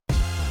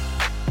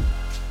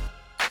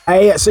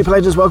Hey, Super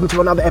Legends, welcome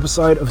to another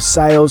episode of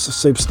Sales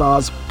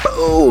Superstars.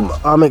 Boom!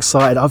 I'm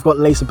excited. I've got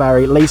Lisa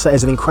Barry. Lisa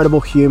is an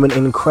incredible human,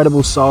 an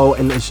incredible soul,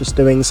 and is just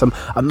doing some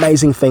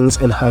amazing things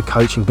in her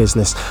coaching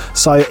business.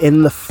 So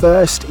in the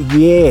first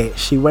year,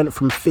 she went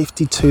from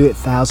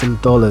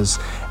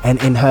 $52,000,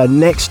 and in her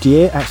next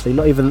year, actually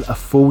not even a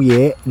full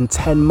year, in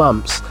 10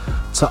 months,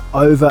 to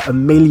over $1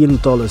 million,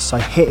 so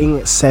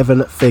hitting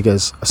 7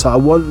 figures. So I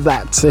want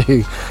that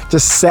to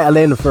just settle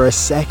in for a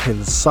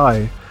second.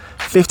 So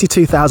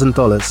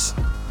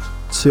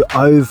 $52,000 to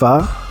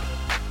over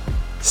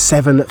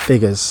 7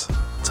 figures,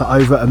 to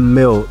over $1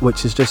 million,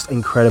 which is just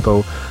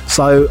incredible.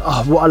 So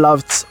what I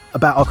loved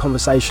about our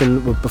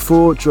conversation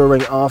before,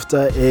 during,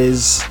 after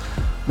is,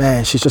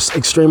 man, she's just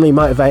extremely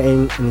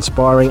motivating and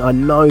inspiring. I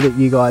know that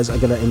you guys are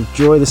going to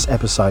enjoy this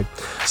episode.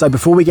 So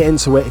before we get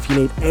into it, if you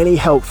need any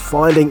help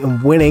finding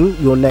and winning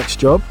your next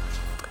job,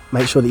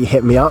 make sure that you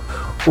hit me up.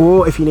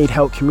 Or if you need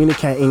help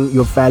communicating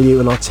your value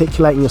and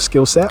articulating your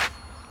skill set,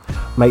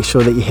 make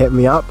sure that you hit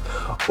me up.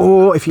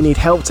 Or if you need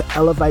help to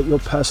elevate your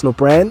personal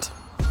brand,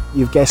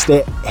 you've guessed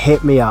it,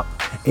 hit me up.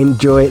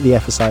 Enjoy the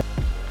episode.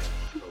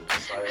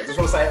 So I just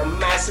want to say a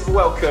massive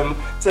welcome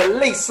to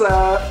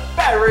Lisa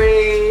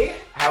Barry.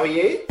 How are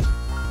you?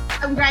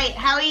 I'm great.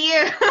 How are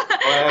you?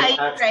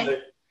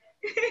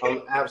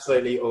 I'm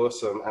absolutely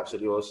awesome.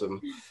 Absolutely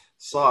awesome.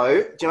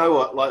 So, do you know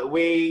what? Like,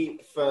 we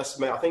first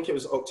met, I think it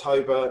was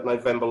October,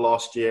 November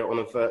last year on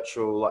a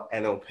virtual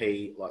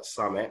NLP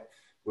summit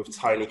with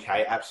Tony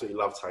K. Absolutely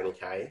love Tony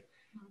K.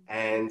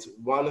 And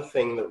one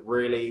thing that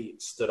really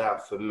stood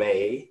out for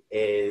me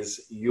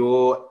is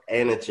your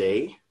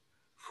energy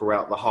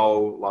throughout the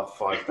whole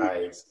 5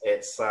 days.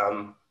 It's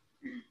I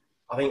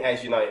think,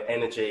 as you know,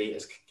 energy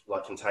is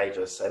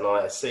contagious, and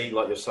I see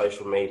your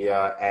social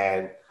media,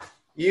 and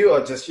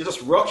you're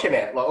just rocking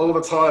it all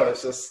the time.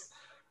 It's just,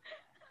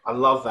 I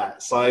love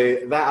that. So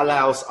that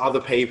allows other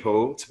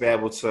people to be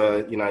able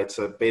to,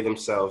 to be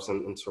themselves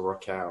and to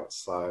rock out.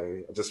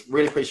 So I just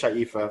really appreciate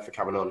you for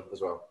coming on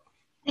as well.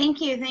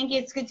 Thank you.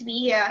 It's good to be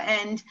here.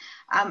 And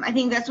I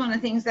think that's one of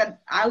the things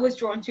that I was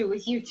drawn to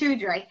with you too,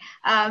 Dre.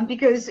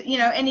 Because,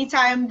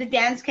 anytime the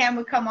dance cam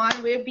would come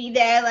on, we'd be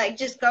there,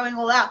 just going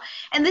all out.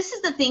 And this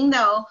is the thing,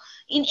 though,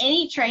 in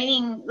any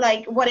training,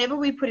 whatever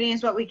we put in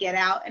is what we get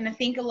out. And I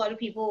think a lot of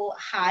people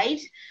hide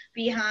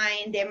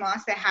behind their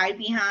mask. They hide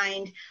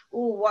behind,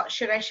 what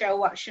should I show?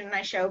 What shouldn't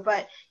I show?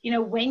 But,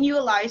 when you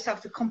allow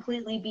yourself to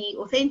completely be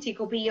authentic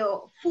or be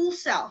your full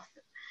self,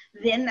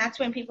 then that's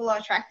when people are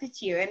attracted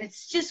to you. And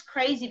it's just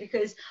crazy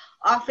because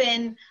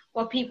often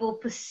what people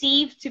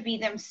perceive to be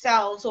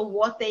themselves, or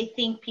what they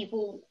think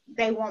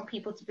they want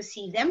people to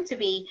perceive them to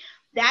be,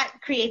 that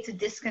creates a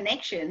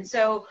disconnection.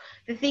 So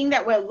the thing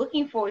that we're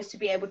looking for is to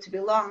be able to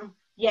belong.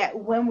 Yet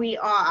when we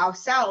are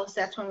ourselves,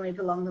 that's when we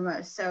belong the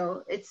most.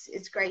 So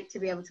it's great to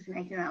be able to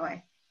connect in that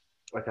way.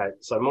 Okay,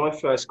 so my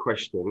first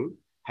question,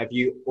 have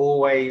you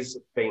always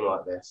been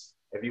like this?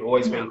 Have you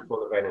always been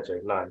full of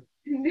energy? No.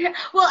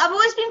 Well, I've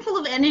always been full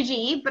of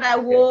energy, but I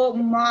wore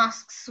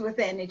masks with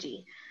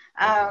energy.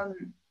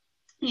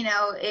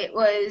 It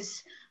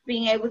was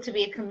being able to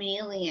be a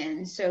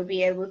chameleon, so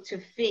be able to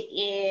fit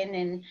in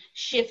and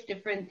shift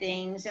different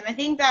things. And I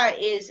think that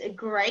is a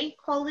great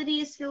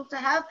quality, a skill to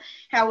have.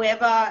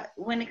 However,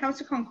 when it comes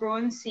to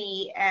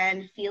congruency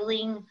and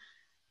feeling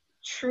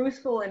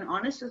truthful and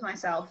honest with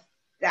myself,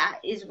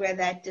 that is where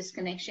that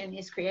disconnection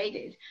is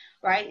created,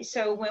 right?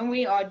 So when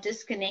we are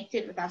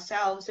disconnected with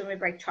ourselves, then we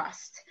break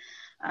trust.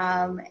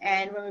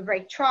 And when we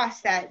break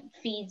trust, that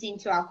feeds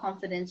into our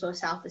confidence or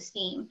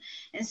self-esteem.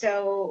 And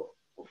so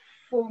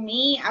for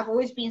me, I've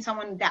always been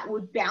someone that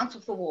would bounce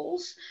off the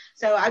walls.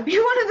 So I'd be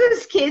one of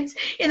those kids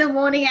in the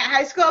morning at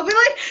high school. I'd be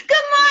like,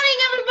 good morning,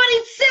 everybody.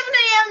 It's 7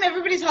 a.m.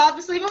 Everybody's half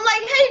asleep. I'm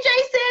like, hey,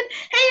 Jason.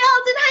 Hey,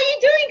 Alden. How you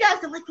doing, guys?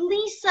 They're like,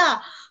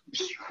 Lisa,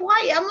 be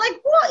quiet. I'm like,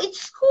 what?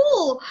 It's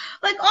school.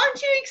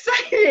 Aren't you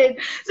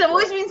excited? So I've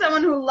always been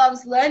someone who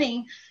loves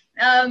learning.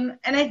 And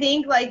I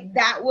think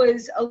that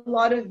was a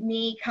lot of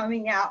me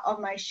coming out of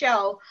my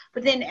shell.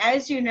 But then,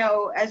 as you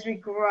know, as we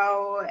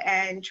grow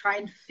and try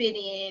and fit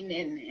in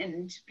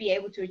and be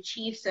able to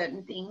achieve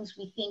certain things,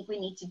 we think we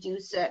need to do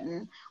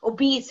certain or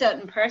be a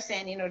certain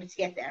person in order to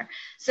get there.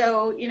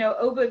 So,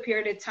 over a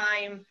period of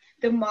time,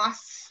 the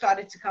masks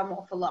started to come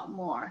off a lot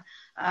more.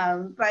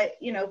 But,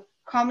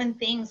 common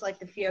things like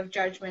the fear of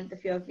judgment, the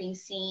fear of being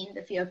seen,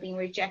 the fear of being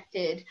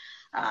rejected,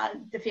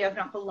 the fear of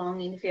not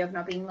belonging, the fear of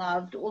not being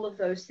loved, all of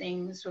those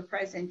things were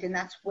present. And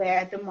that's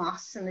where the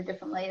masks and the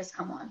different layers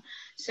come on.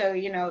 So,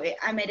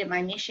 I made it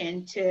my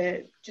mission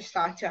to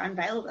start to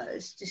unveil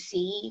those, to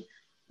see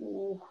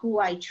who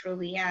I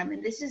truly am.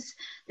 And this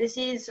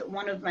is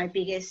one of my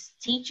biggest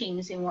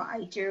teachings in what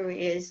I do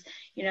is,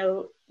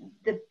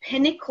 the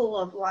pinnacle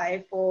of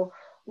life, or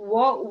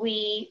what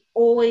we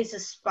always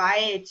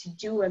aspire to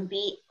do and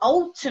be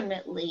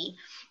ultimately,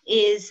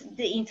 is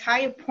the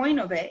entire point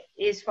of it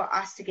is for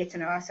us to get to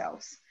know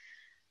ourselves.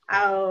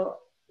 Our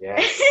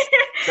Yes.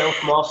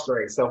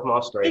 Self-mastery.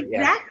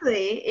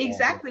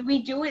 Exactly.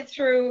 We do it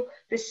through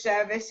the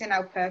service and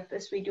our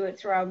purpose. We do it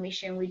through our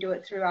mission. We do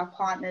it through our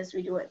partners.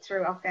 We do it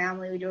through our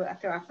family. We do it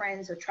through our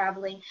friends or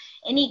traveling.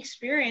 Any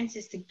experience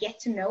is to get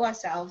to know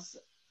ourselves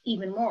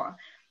even more.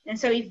 And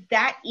so if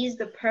that is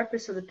the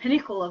purpose or the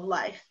pinnacle of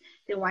life,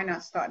 then why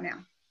not start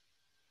now?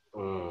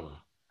 All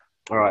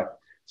right.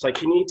 So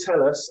can you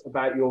tell us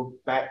about your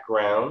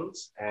background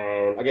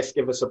and I guess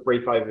give us a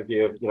brief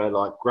overview of,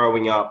 like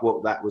growing up,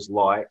 what that was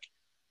like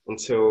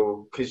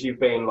until, because you've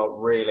been like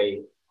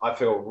really, I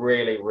feel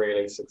really,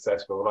 really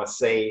successful. And I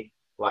see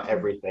like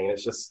everything.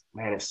 It's just,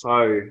 man, it's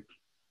so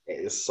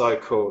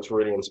cool. It's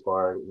really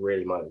inspiring,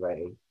 really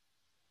motivating.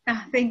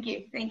 Thank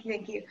you.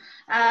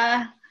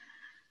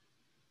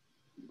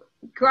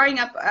 Growing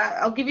up,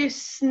 I'll give you a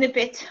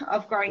snippet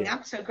of growing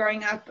up. So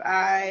growing up,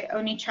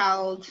 only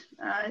child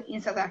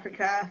in South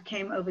Africa,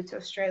 came over to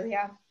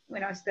Australia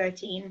when I was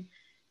 13.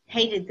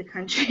 Hated the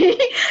country.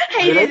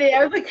 Hated it.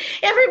 I was like,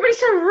 everybody's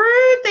so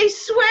rude. They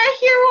swear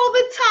here all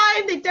the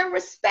time. They don't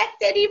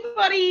respect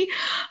anybody.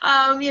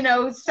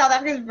 South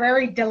Africa is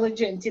very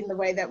diligent in the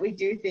way that we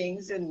do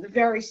things and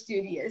very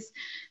studious.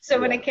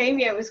 So when I came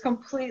here, it was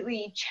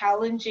completely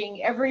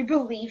challenging every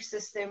belief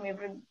system,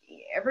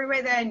 every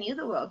way that I knew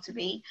the world to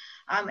be.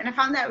 And I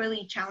found that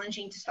really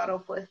challenging to start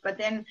off with. But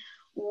then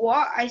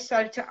what I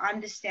started to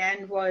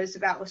understand was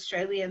about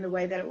Australia and the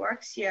way that it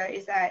works here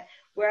is that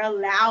we're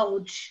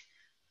allowed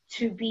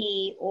to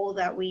be all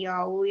that we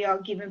are. We are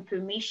given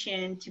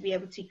permission to be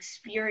able to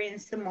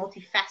experience the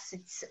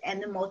multifacets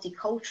and the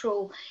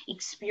multicultural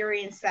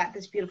experience that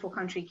this beautiful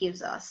country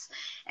gives us.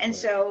 And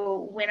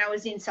so when I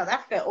was in South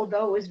Africa,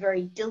 although it was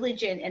very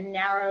diligent and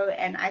narrow,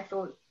 and I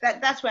thought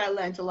that's where I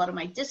learned a lot of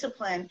my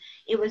discipline,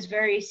 it was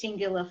very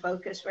singular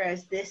focus,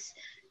 whereas this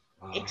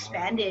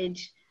expanded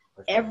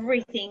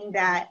everything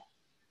that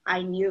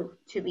I knew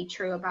to be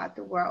true about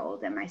the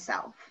world and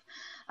myself.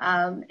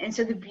 And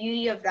so the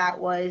beauty of that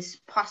was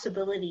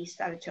possibilities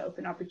started to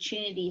open,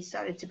 opportunities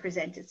started to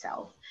present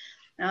itself.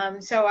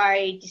 So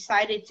I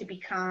decided to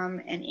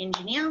become an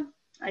engineer.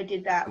 I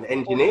did that. An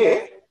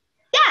engineer?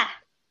 Yeah.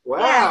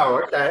 Wow.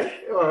 Yeah. Okay.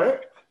 All right.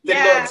 Did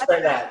not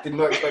expect that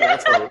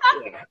at all.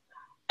 Yeah.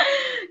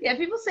 Yeah,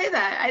 people say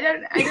that. I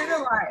don't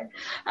know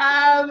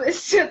why.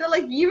 So they're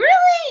like, you're an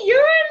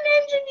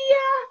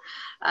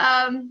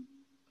engineer?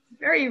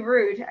 Very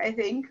rude, I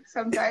think,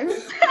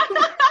 sometimes.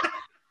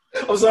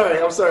 I'm sorry.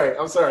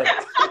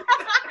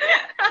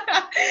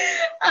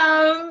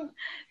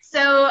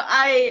 So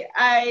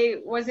I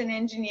was an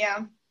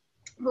engineer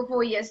for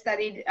 4 years,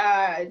 studied,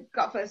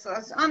 got first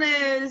class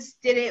honors,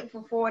 did it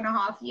for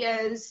 4.5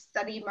 years,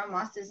 studied my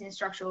master's in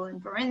structural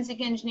and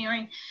forensic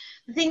engineering.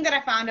 The thing that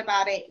I found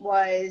about it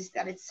was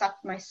that it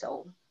sucked my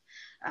soul.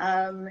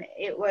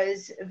 It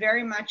was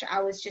very much,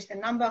 I was just a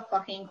number,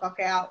 clock in, clock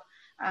out.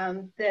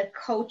 The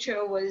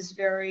culture was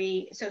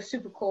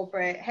super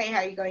corporate. Hey, how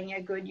are you going? Yeah,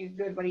 good. You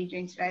good? What are you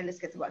doing today? Let's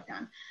get the work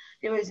done.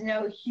 There was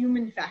no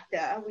human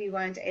factor. We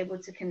weren't able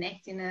to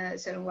connect in a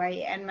certain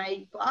way. And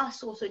my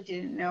boss also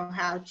didn't know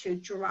how to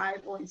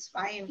drive or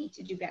inspire me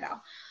to do better.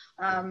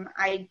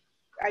 I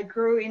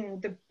grew in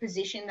the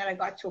position that I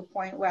got to a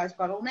point where I was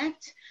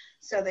bottlenecked.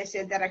 So they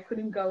said that I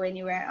couldn't go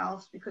anywhere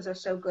else because I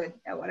was so good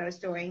at what I was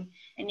doing.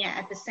 And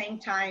at the same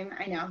time,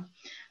 I know.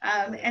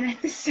 And at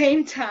the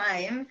same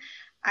time,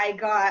 I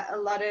got a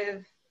lot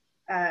of,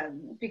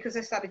 because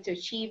I started to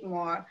achieve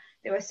more,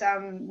 there were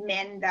some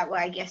men that were,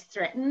 I guess,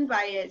 threatened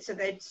by it. So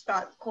they'd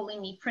start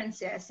calling me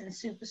princess and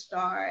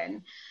superstar.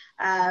 And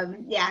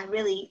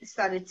really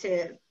started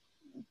to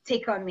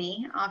take on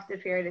me after a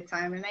period of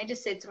time. And I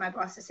just said to my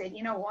boss, I said,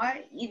 you know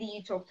what? Either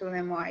you talk to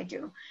them or I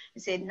do. I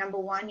said, number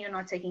one, you're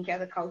not taking care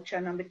of the culture.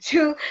 Number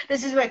two,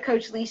 this is where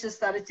Coach Lisa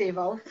started to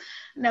evolve.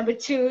 Number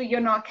two,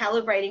 you're not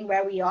calibrating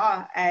where we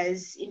are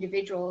as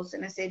individuals.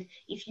 And I said,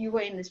 if you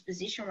were in this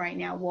position right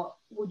now, what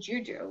would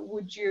you do?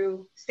 Would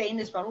you stay in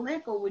this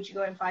bottleneck or would you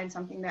go and find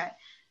something that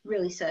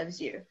really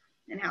serves you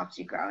and helps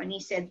you grow? And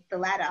he said, the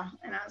latter.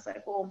 And I was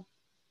like, well,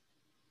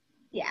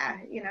 yeah,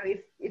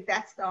 if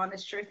that's the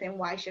honest truth, then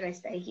why should I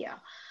stay here?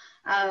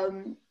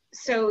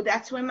 So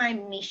that's when my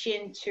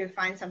mission to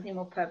find something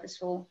more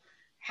purposeful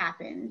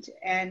happened.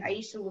 And I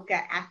used to look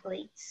at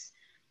athletes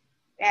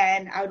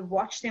and I would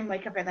watch them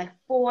wake up at like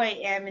 4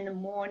 a.m. in the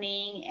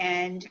morning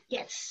and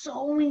get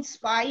so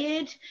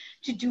inspired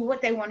to do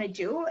what they want to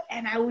do.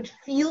 And I would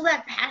feel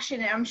that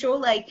passion. And I'm sure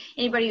like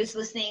anybody who's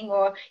listening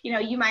or,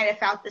 you might have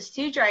felt this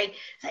too, Dre.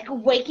 It's like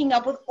waking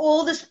up with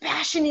all this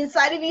passion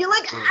inside of you. You're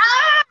like,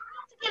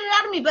 get it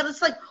out of me. But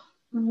it's like,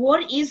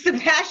 what is the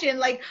passion?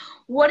 Like,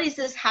 what is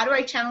this? How do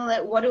I channel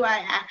it? What do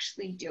I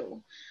actually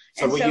do?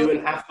 So were you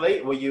an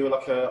athlete? Were you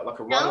like a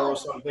runner or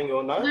something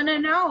or no?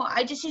 No.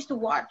 I just used to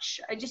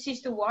watch.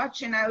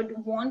 And I would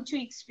want to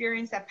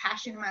experience that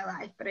passion in my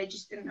life, but I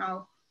just didn't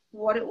know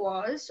what it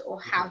was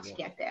or how to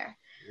get there.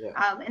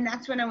 Yeah. And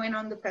that's when I went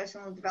on the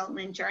personal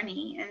development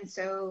journey. And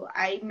so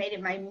I made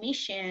it my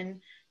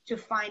mission to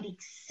find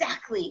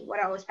exactly what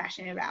I was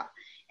passionate about.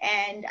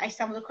 And I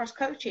stumbled across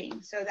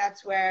coaching. So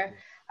that's where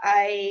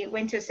I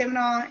went to a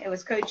seminar. It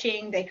was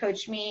coaching. They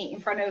coached me in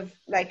front of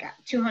like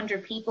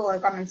 200 people. I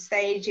got on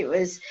stage. It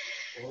was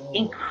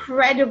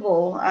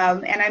incredible.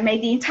 And I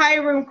made the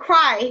entire room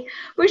cry,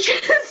 which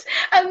is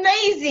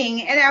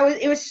amazing. And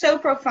it was so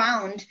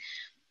profound.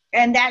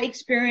 And that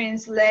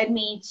experience led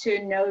me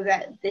to know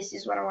that this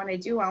is what I want to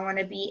do. I want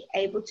to be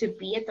able to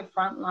be at the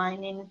front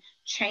line and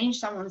change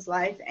someone's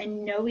life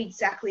and know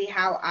exactly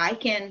how I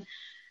can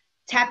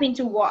tap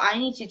into what I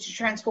need to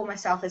transform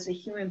myself as a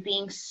human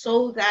being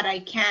so that I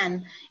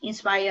can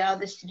inspire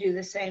others to do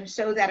the same,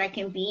 so that I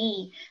can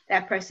be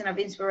that person of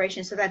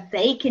inspiration, so that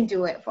they can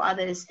do it for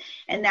others.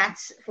 And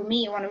that's, for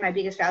me, one of my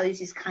biggest values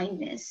is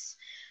kindness.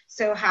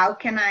 So how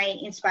can I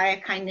inspire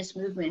kindness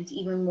movement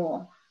even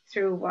more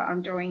through what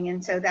I'm doing?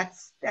 And so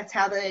that's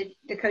how the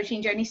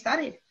coaching journey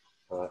started.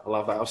 I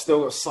love that. I've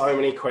still got so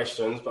many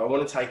questions, but I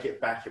want to take it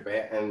back a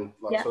bit and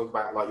talk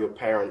about like your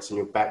parents and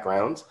your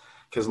background,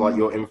 because like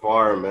your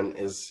environment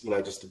is, you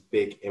know, just a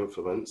big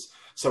influence.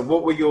 So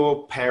what were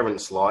your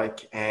parents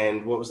like,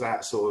 and what was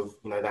that sort of,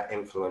 you know, that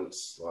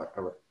influence like?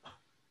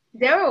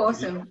 They were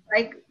awesome.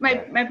 Like my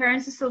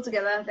parents are still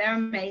together. They're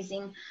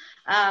amazing.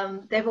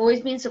 They've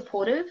always been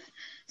supportive.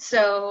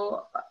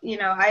 So, you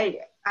know, I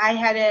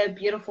had a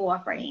beautiful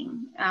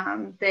upbringing.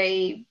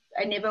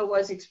 I never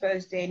was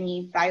exposed to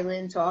any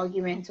violence or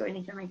arguments or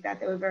anything like that.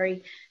 They were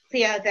very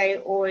clear. They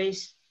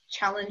always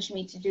challenged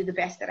me to do the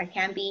best that I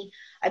can be.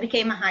 I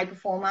became a high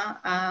performer.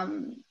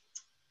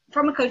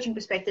 From a coaching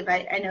perspective,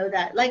 I know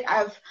that like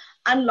I've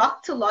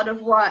unlocked a lot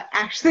of what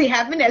actually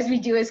happened, as we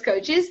do as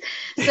coaches.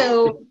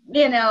 So,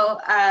 you know,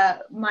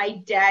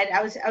 my dad,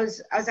 I was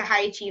a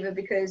high achiever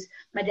because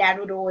my dad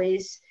would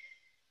always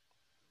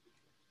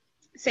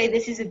say,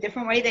 this is a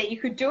different way that you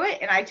could do it.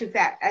 And I took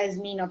that as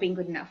me not being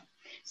good enough.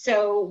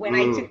 So when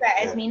I took that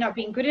as me not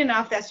being good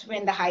enough, that's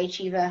when the high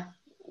achiever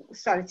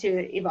started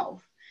to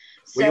evolve.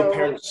 Were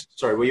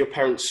your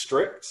parents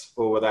strict,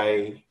 or were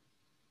they?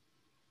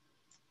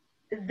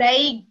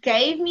 They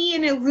gave me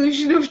an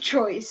illusion of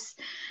choice.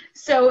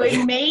 So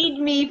it made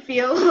me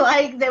feel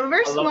like they were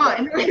very smart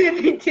when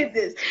they did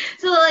this.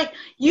 So like,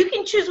 you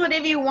can choose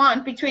whatever you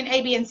want between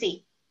A, B, and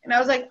C. And I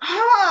was like,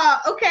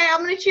 okay,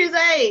 I'm going to choose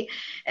A.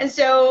 And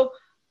so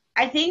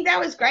I think that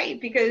was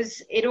great,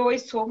 because it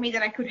always taught me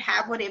that I could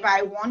have whatever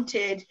I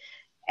wanted,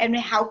 and it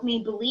helped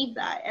me believe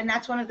that. And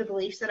that's one of the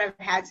beliefs that I've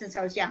had since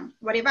I was young.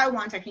 Whatever I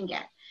want, I can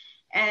get.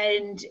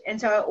 And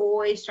so I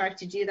always tried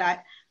to do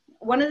that.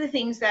 One of the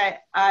things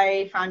that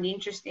I found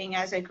interesting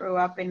as I grew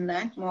up and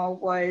learned more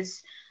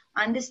was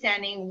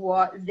understanding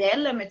what their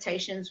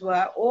limitations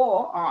were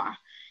or are.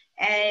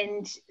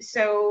 And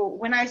so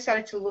when I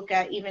started to look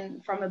at,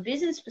 even from a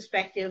business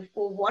perspective,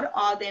 well, what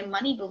are their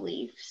money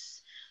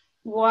beliefs?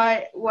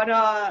 What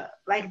are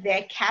like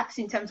their caps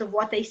in terms of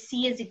what they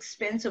see as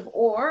expensive,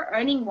 or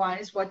earning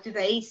wise, what do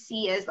they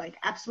see as like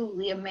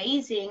absolutely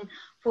amazing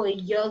for a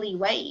yearly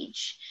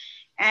wage?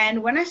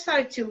 And when I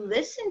started to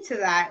listen to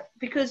that,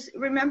 because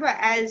remember,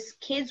 as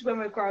kids, when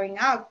we're growing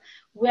up,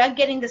 we're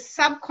getting the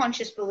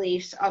subconscious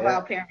beliefs of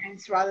our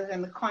parents rather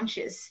than the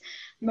conscious,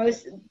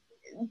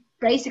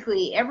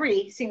 basically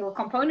every single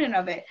component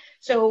of it.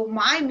 So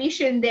my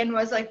mission then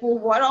was like, well,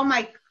 what are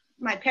my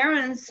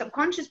parents'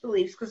 subconscious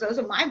beliefs? Because those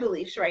are my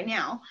beliefs right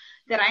now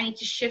that I need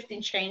to shift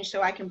and change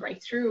so I can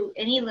break through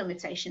any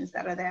limitations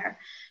that are there.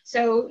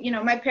 So, you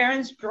know, my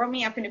parents brought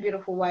me up in a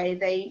beautiful way.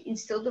 They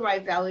instilled the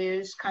right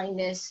values,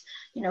 kindness,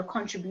 you know,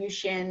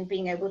 contribution,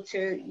 being able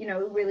to, you know,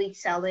 really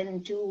excel in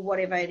and do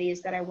whatever it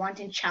is that I want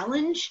and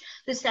challenge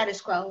the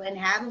status quo and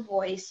have a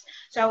voice.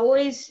 So I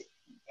always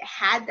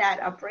had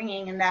that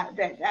upbringing and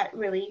that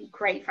really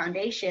great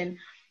foundation.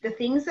 The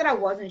things that I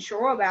wasn't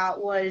sure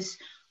about was,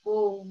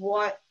 well,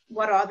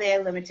 what are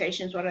their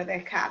limitations? What are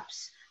their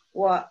caps?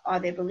 What are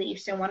their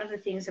beliefs? And one of the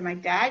things that my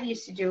dad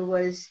used to do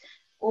was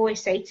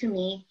always say to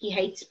me, he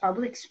hates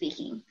public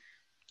speaking.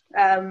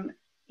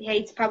 He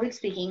hates public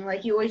speaking.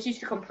 Like, he always used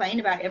to complain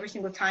about every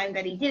single time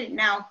that he did it.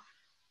 Now,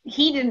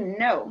 he didn't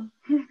know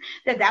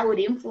that would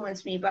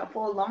influence me, but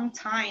for a long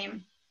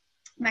time,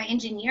 my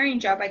engineering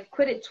job, I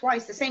quit it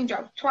twice, the same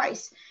job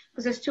twice,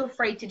 because I was too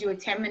afraid to do a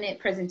 10-minute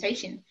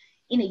presentation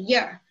in a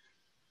year.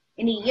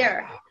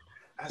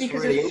 That's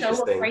because really I was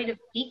so afraid of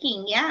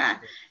speaking. Yeah.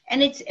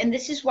 And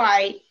this is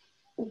why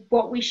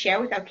what we share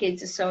with our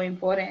kids is so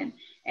important,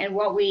 and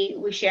what we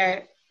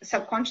share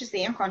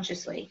subconsciously and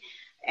consciously.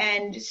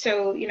 And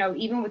so, you know,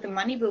 even with the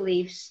money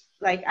beliefs,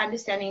 like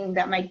understanding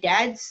that my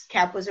dad's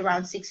cap was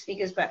around 6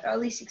 figures, but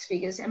early 6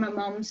 figures, and my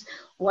mom's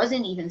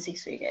wasn't even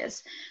 6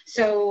 figures.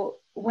 So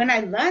when I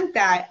learned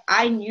that,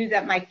 I knew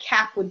that my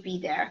cap would be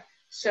there.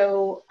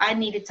 So I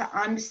needed to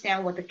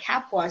understand what the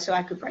cap was so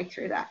I could break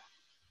through that.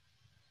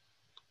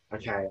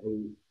 Okay,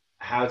 and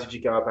how did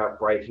you go about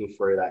breaking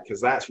through that?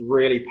 Because that's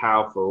really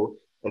powerful,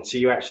 and to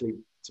you actually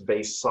to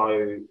be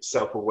so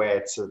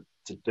self-aware to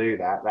do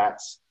that,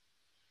 that's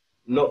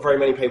not very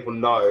many people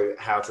know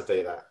how to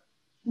do that.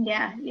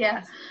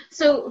 Yeah.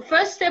 So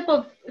first step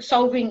of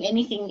solving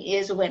anything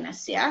is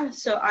awareness, yeah?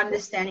 So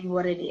understanding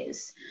what it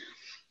is.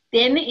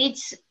 then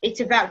it's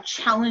about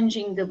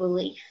challenging the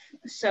belief.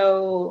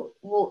 So,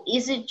 well,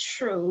 is it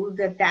true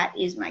that that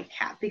is my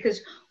cap?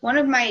 Because one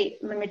of my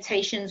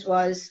limitations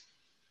was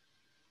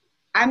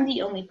I'm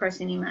the only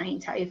person in my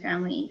entire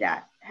family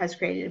that has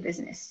created a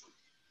business.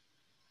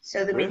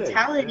 So the Really?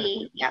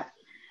 mentality,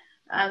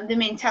 the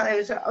mentality, I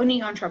was the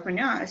only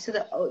entrepreneur. So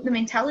the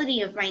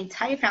mentality of my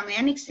entire family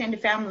and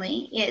extended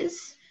family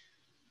is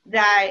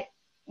that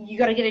you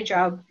got to get a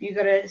job, you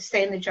got to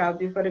stay in the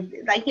job, you've got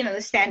to, like, you know,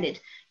 the standard,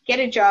 get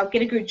a job,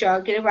 get a good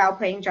job, get a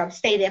well-paying job,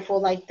 stay there for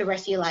like the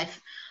rest of your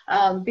life,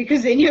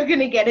 because then you're going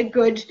to get a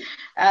good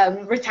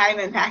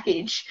retirement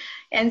package.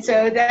 And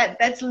so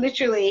that's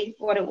literally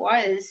what it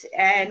was.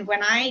 And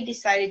when I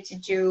decided to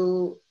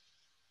do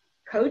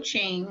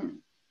coaching,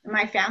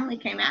 my family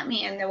came at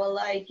me and they were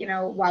like, you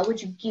know, why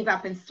would you give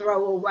up and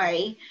throw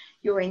away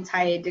your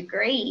entire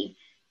degree?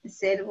 I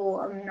said, well,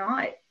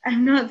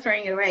 I'm not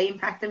throwing it away. In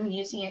fact, I'm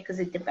using it because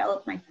it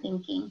developed my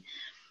thinking.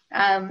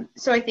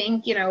 So I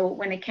think, you know,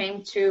 when it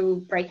came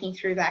to breaking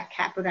through that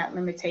cap or that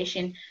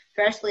limitation,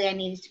 firstly, I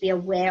needed to be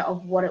aware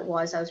of what it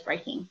was I was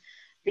breaking.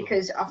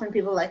 Because often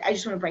people are like, I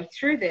just want to break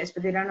through this,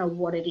 but they don't know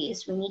what it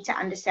is. We need to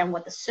understand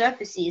what the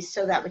surface is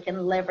so that we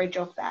can leverage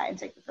off that and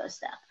take the first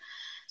step.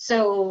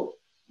 So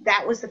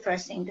that was the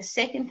first thing. The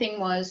second thing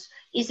was,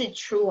 is it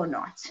true or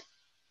not?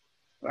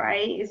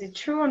 Right? Is it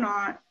true or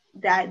not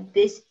that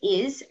this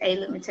is a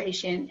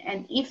limitation?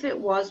 And if it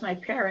was my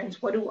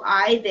parents, what do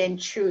I then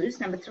choose?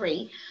 Number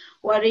three,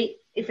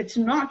 if it's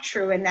not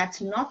true and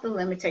that's not the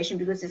limitation,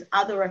 because there's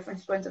other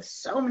reference points of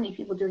so many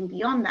people doing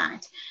beyond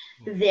that,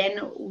 then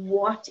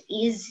what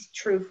is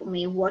true for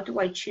me? What do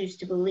I choose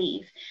to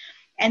believe?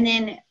 And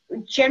then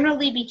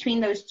generally between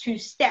those two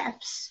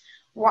steps,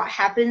 what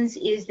happens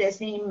is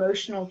there's an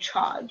emotional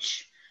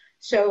charge.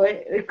 So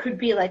it could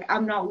be like,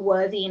 I'm not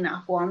worthy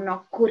enough, or I'm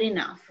not good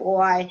enough,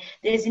 or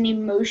there's an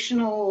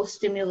emotional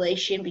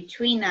stimulation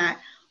between that,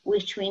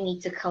 which we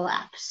need to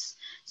collapse.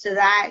 So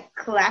that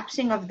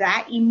collapsing of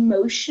that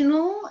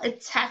emotional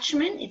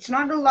attachment, it's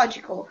not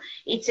illogical,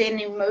 it's an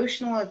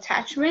emotional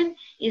attachment,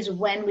 is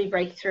when we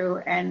break through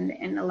and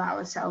allow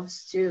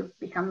ourselves to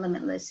become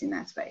limitless in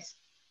that space.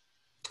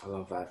 I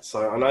love that.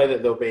 So I know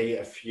that there'll be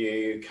a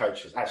few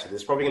coaches. Actually,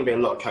 there's probably going to be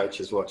a lot of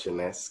coaches watching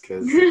this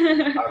because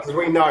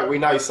we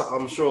know. So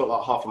I'm sure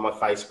like half of my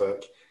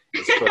Facebook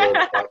is full of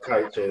like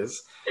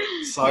coaches.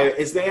 So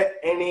is there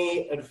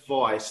any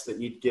advice that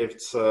you'd give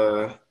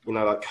to, you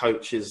know, like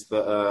coaches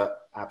that are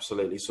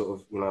absolutely sort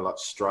of, you know, like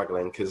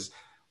struggling? Because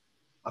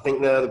I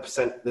think there's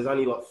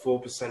only like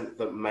 4%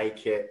 that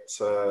make it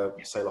to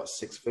say like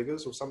 6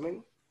 figures or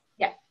something.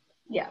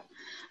 Yeah.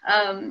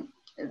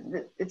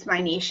 It's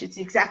my niche. It's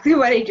exactly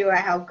what I do. I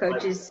help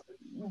coaches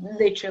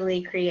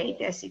literally create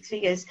their 6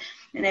 figures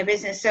in their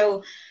business.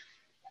 So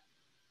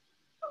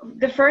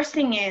the first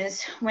thing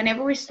is,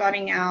 whenever we're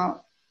starting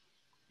out,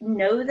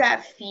 know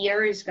that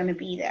fear is going to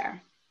be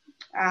there.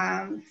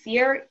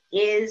 Fear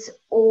is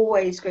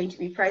always going to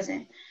be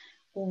present.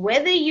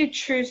 Whether you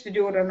choose to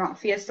do it or not,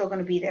 fear is still going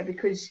to be there,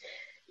 because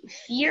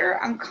fear,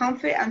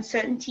 uncomfort,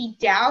 uncertainty,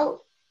 doubt,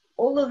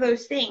 all of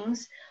those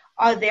things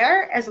are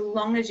there as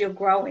long as you're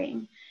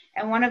growing.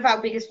 And one of our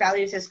biggest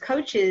values as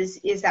coaches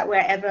is that we're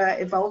ever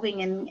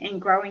evolving and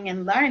growing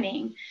and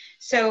learning.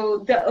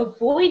 So the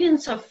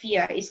avoidance of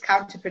fear is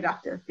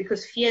counterproductive,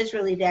 because fear is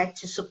really there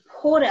to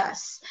support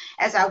us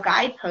as our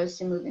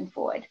guideposts in moving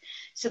forward.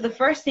 So the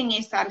first thing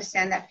is to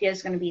understand that fear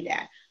is going to be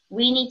there.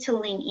 We need to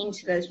lean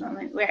into those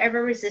moments.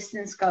 Wherever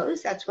resistance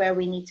goes, that's where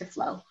we need to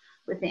flow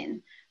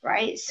within,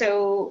 right?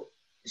 So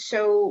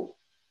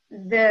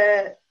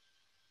the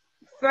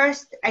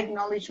first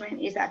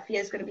acknowledgement is that fear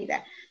is going to be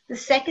there. The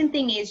second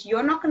thing is,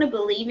 you're not going to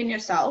believe in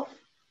yourself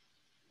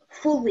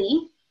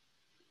fully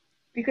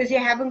because you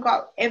haven't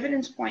got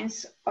evidence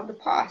points of the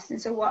past.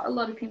 And so what a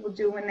lot of people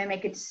do when they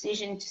make a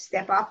decision to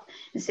step up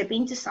and step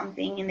into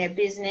something in their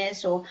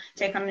business, or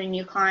take on a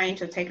new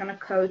client, or take on a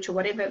coach, or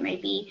whatever it may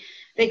be,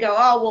 they go,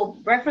 oh, well,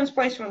 reference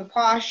points from the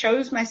past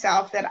shows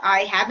myself that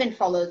I haven't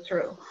followed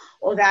through,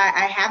 or that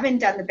I haven't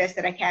done the best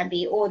that I can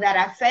be, or that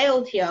I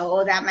failed here,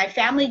 or that my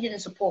family didn't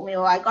support me,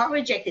 or I got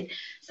rejected.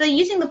 So they're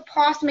using the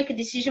past to make a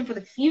decision for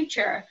the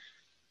future,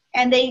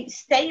 and they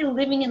stay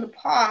living in the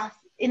past.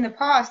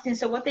 And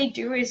so what they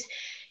do is,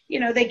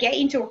 you know, they get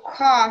into a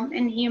car,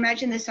 and you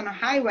imagine this on a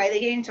highway, they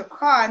get into a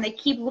car and they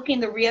keep looking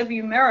in the rear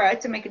view mirror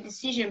to make a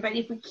decision. But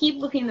if we keep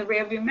looking in the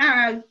rear view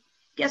mirror,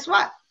 guess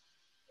what?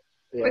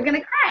 Yeah. We're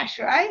going to crash,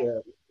 right? Yeah,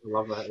 I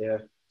love that. Yeah,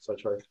 so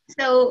true.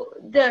 So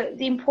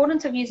the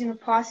importance of using the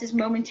past is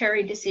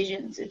momentary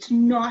decisions. It's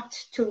not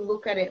to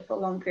look at it for a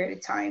long period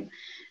of time.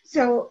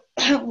 So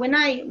when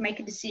I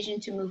make a decision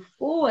to move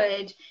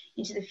forward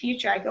into the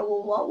future, I go,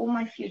 well, what will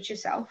my future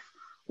self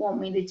want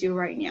me to do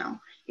right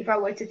now? If I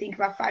were to think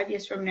about 5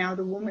 years from now,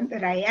 the woman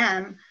that I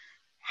am,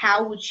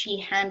 how would she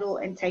handle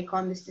and take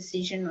on this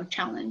decision or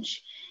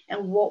challenge?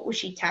 And what would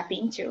she tap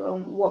into,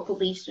 and what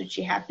beliefs would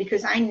she have?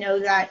 Because I know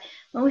that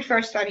when we're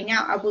first starting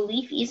out, our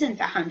belief isn't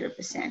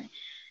 100%.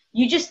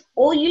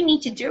 All you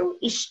need to do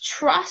is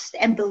trust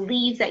and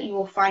believe that you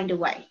will find a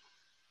way.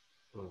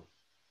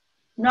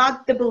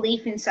 not the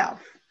belief in self.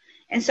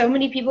 And so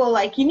many people are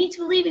like, you need to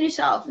believe in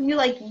yourself. And you're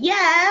like,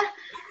 yeah,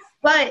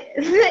 but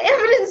the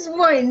evidence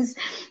points,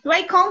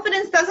 right?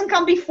 Confidence doesn't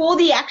come before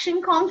the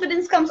action.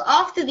 Confidence comes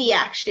after the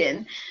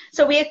action.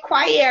 So we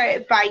acquire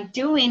it by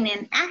doing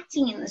and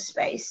acting in the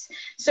space.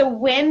 So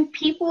when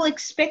people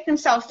expect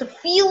themselves to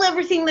feel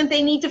everything that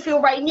they need to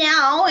feel right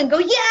now and go,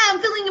 yeah,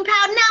 I'm feeling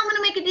empowered, now I'm going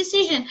to make a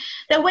decision.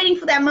 They're waiting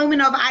for that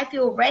moment of, I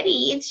feel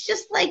ready. It's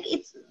just like,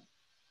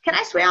 can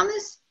I swear on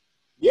this?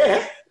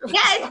 Yeah.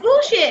 Yeah, it's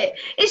bullshit.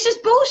 It's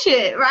just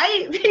bullshit,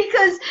 right?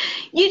 Because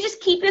you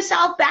just keep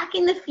yourself back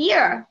in the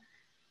fear.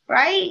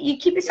 Right? You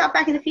keep yourself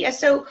back in the fear.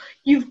 So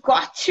you've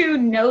got to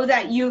know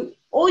that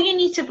all you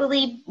need to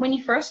believe when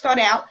you first start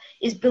out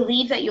is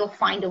believe that you'll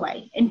find a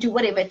way and do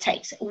whatever it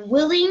takes.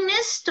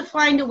 Willingness to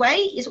find a way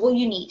is all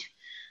you need.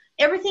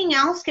 Everything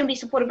else can be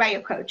supported by your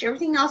coach.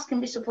 Everything else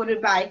can be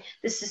supported by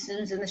the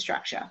systems and the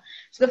structure.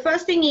 So the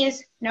first thing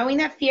is knowing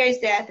that fear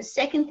is there. The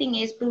second thing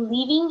is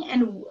believing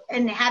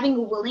and having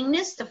a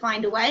willingness to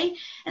find a way.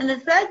 And the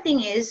third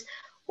thing is,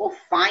 well,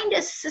 find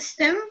a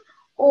system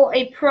or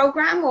a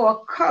program or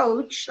a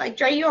coach, like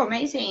Dre, you're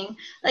amazing.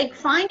 Like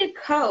find a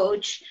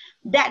coach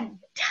that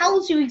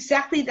tells you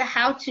exactly the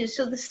how to.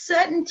 So the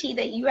certainty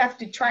that you have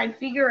to try and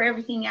figure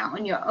everything out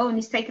on your own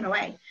is taken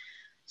away.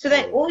 So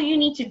that all you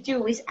need to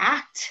do is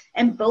act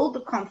and build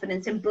the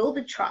confidence and build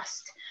the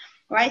trust,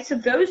 right? So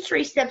those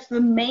 3 steps are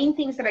the main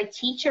things that I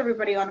teach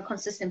everybody on a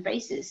consistent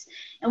basis.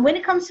 And when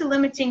it comes to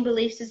limiting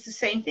beliefs, it's the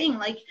same thing.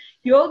 Like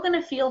you're going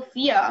to feel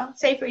fear.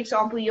 Say, for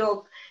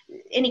example,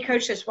 any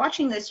coach that's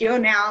watching this, you're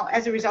now,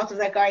 as a result of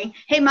that, going,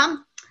 hey,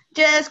 mom,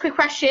 just quick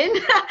question.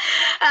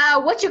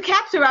 What's your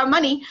caps around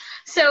money?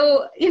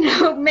 So,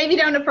 maybe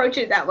don't approach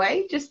it that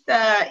way. Just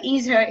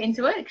ease her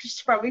into it, because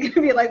she's probably going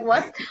to be like,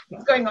 what's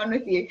going on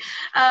with you?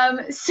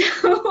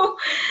 So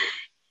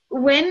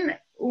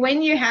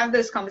when you have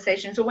those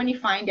conversations, or when you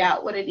find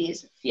out what it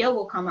is, fear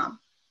will come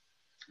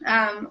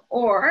up.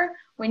 Or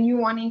when you're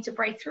wanting to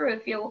break through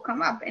it, fear will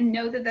come up, and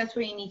know that that's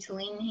where you need to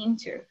lean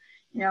into.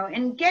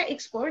 And get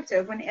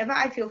explorative. Whenever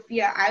I feel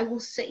fear, I will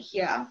sit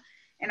here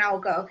and I will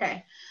go,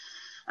 okay,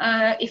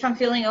 if I'm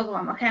feeling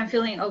overwhelmed, okay, I'm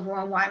feeling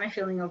overwhelmed. Why am I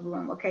feeling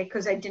overwhelmed? Okay,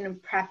 because I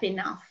didn't prep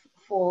enough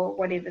for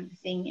whatever the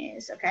thing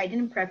is. Okay, I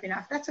didn't prep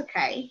enough. That's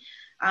okay.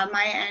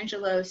 Maya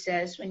Angelou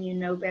says, when you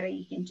know better,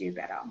 you can do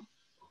better.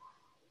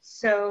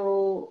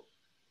 So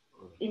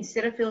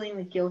instead of feeling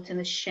the guilt and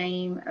the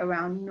shame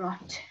around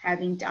not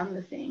having done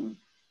the thing,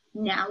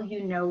 now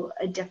you know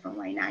a different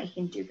way. Now you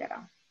can do better.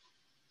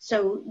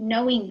 So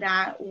knowing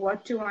that,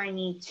 what do I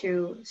need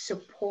to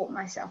support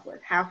myself with?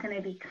 How can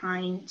I be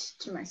kind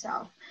to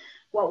myself?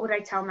 What would I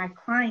tell my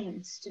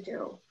clients to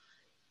do?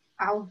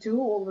 I'll do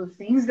all the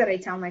things that I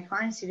tell my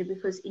clients to do,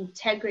 because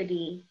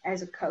integrity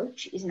as a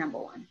coach is number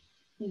one.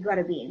 You've got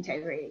to be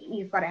integrity.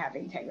 You've got to have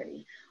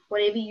integrity.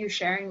 Whatever you're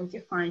sharing with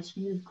your clients,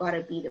 you've got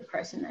to be the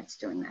person that's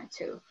doing that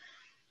too.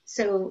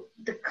 So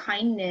the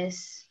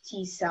kindness to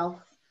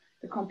yourself,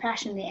 the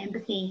compassion, the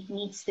empathy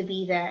needs to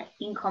be there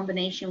in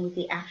combination with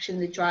the action,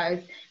 the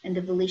drive, and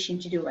the volition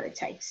to do what it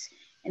takes.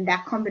 And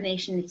that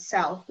combination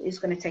itself is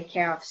going to take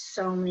care of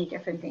so many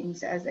different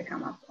things as they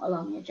come up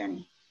along your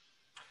journey.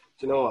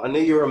 Do you know what? I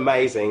knew you were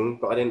amazing,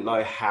 but I didn't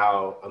know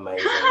how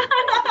amazing.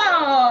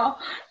 Oh,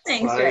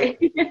 thanks, Ray.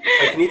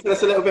 So can you tell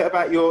us a little bit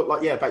about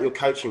your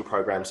coaching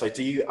program? So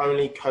do you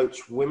only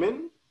coach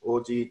women,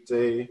 or do you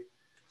do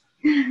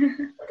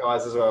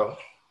guys as well?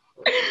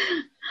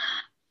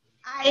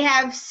 I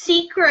have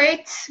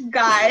secret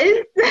guys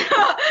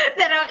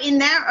that are in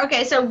there.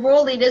 Okay, so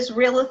Raw Leaders,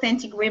 real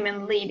authentic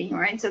women leading,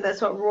 right? So that's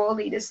what Raw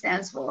Leaders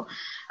stands for.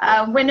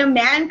 When a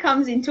man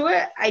comes into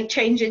it, I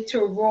change it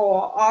to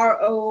Raw,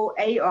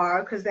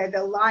 ROAR, because they're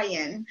the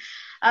lion.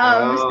 So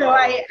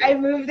I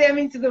move them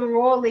into the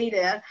Raw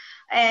Leader.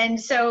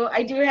 And so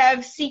I do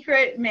have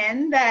secret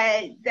men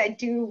that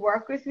do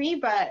work with me,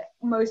 but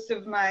most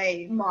of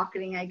my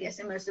marketing, I guess,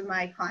 and most of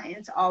my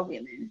clients are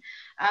women.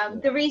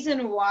 The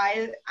reason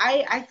why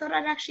I thought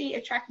I'd actually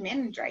attract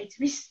men, Dre,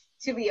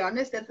 to be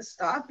honest, at the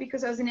start,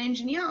 because I was an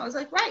engineer. I was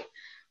like, right,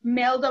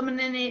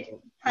 male-dominated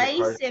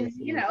place, and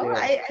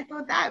I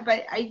thought that,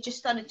 but I just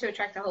started to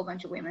attract a whole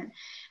bunch of women.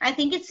 I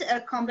think it's a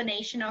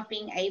combination of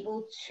being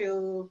able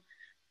to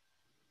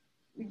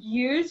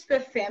use the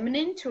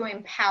feminine to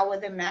empower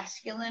the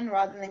masculine,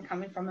 rather than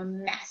coming from a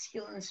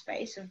masculine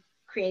space of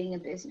creating a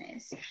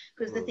business.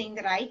 Because the thing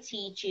that I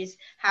teach is,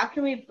 how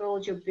can we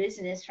build your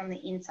business from the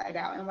inside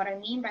out? And what I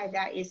mean by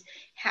that is,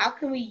 how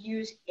can we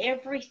use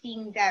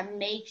everything that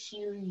makes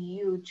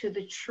you to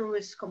the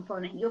truest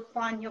component? Your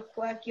fun, your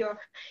quirk, your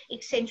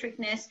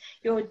eccentricness,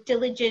 your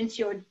diligence,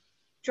 your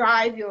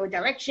drive, your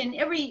direction,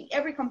 every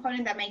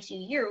component that makes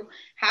you.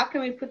 How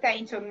can we put that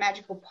into a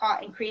magical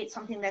pot and create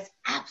something that's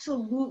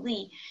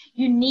absolutely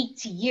unique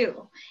to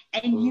you,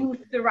 and you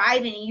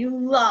thrive and you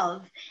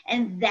love?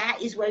 And that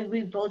is where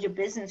we build your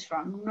business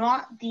from,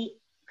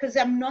 because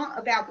I'm not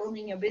about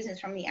building your business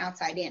from the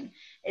outside in.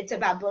 It's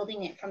about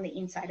building it from the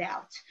inside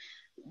out.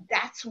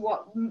 That's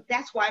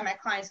why my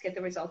clients get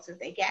the results that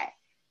they get.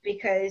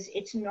 because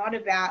it's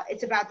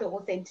about the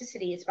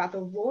authenticity. It's about the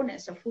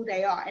rawness of who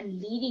they are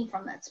and leading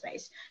from that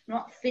space,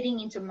 not fitting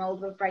into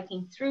mold, but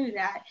breaking through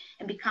that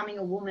and becoming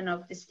a woman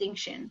of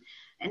distinction.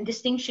 And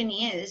distinction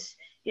is,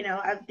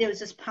 there was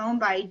this poem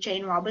by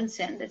Jane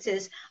Robinson that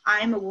says,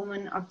 "I'm a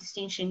woman of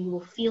distinction. You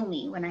will feel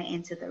me when I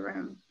enter the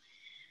room."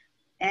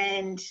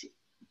 And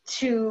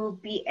to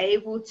be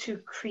able to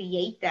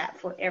create that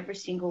for every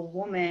single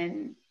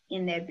woman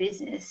in their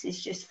business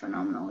is just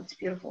phenomenal. It's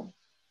beautiful.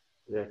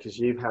 Yeah, because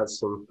you've had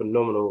some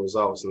phenomenal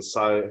results, and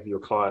so have your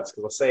clients.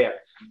 Because I see it,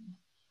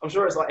 I'm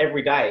sure it's like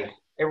every day,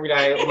 or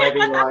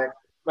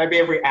maybe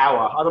every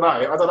hour. I don't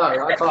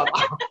know. I can't.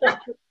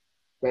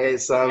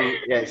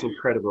 It's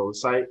incredible.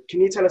 So,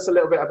 can you tell us a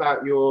little bit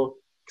about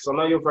because I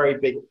know you're very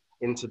big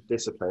into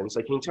discipline.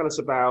 So, can you tell us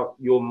about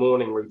your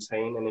morning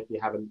routine, and if you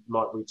have a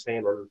night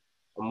routine,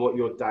 and what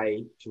your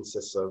day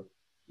consists of?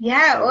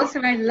 Yeah,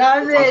 awesome. I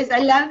love this. What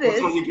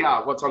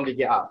time do you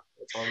get up?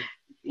 What time?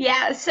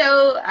 Yeah,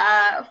 so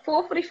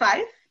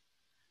 4:45.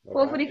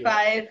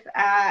 4:45,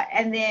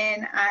 and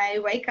then I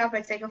wake up.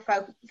 I take a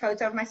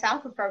photo of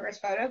myself, a progress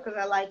photo, because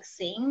I like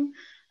seeing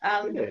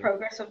the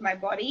progress of my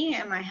body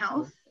and my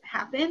health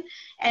happen.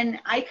 And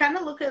I kind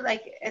of look at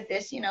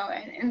this,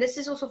 and this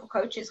is also for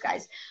coaches,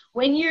 guys.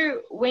 When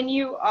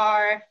you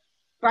are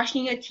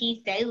brushing your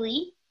teeth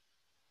daily,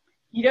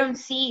 you don't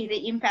see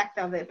the impact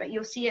of it, but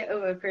you'll see it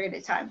over a period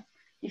of time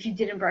if you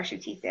didn't brush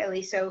your teeth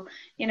daily. So,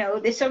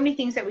 there's so many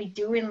things that we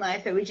do in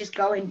life that we just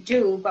go and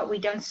do, but we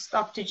don't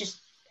stop to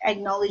just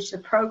acknowledge the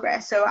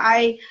progress. So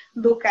I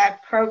look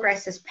at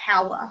progress as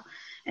power.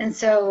 And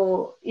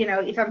so,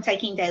 if I'm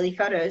taking daily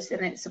photos,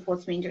 then it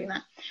supports me in doing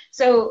that.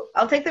 So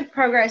I'll take the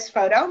progress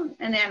photo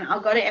and then I'll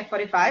go to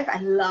F45. I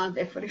love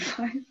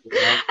F45.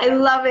 I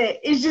love it.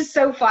 It's just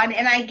so fun.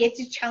 And I get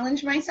to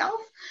challenge myself.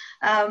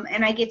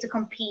 And I get to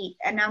compete,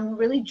 and I'm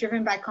really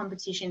driven by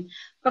competition,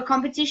 but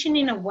competition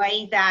in a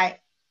way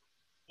that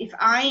if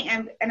I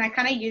am, and I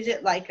kind of use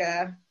it like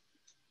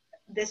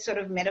this sort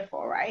of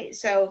metaphor, right?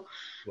 So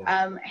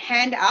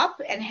hand up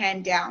and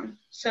hand down.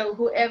 So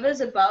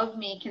whoever's above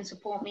me can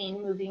support me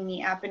in moving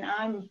me up,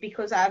 and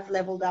because I've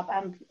leveled up,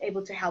 I'm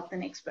able to help the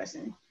next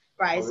person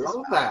rise. I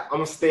love that.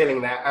 I'm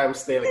stealing that.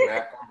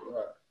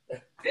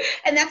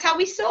 And that's how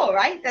we soar,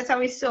 right? That's how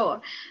we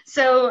soar.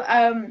 So,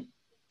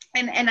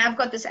 and I've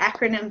got this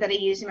acronym that I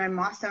use in my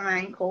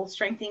mastermind called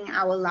Strengthening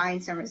Our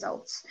Alliance and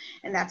Results.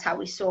 And that's how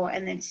we soar.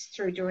 And then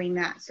through doing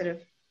that sort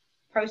of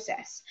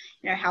process,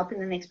 helping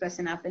the next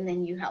person up and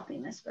then you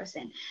helping this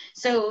person.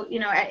 So,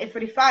 at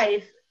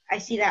F45, I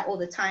see that all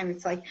the time.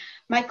 It's like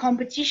my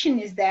competition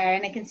is there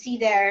and I can see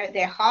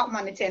their heart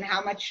monitor and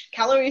how much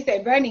calories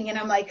they're burning. And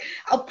I'm like,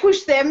 I'll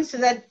push them so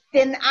that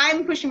then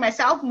I'm pushing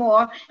myself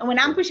more. And when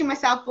I'm pushing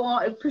myself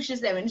more, it pushes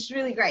them. And it's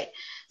really great.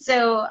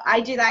 So I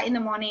do that in the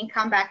morning,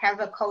 come back, have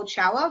a cold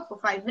shower for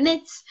 5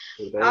 minutes.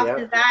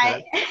 After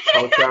that.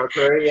 Cold shower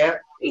crew, yeah.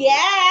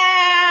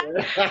 Yeah.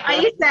 I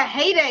used to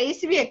hate it. I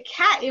used to be a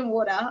cat in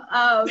water,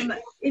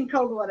 in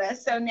cold water.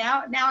 So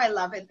now I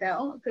love it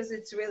though, because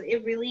it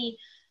really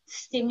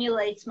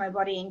stimulates my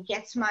body and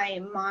gets my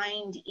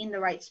mind in the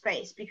right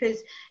space, because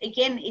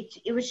again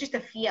it was just a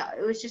fear,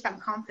 it was just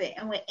uncomfort,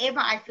 and wherever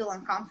I feel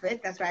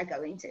uncomfort, that's where I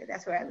go into,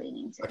 that's where I lean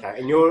into. Okay.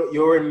 And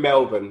you're in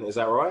Melbourne, is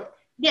that right?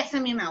 Yes,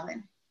 I'm in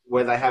Melbourne,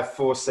 where they have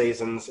 4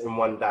 seasons in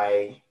one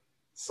day,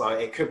 so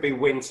it could be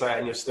winter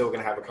and you're still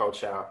going to have a cold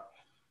shower.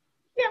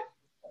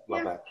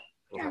 Love that.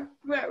 Okay.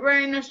 Yeah, we're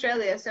in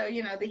Australia, so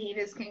the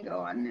heaters can go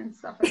on and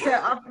stuff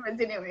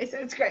afterwards anyway, so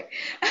it's great.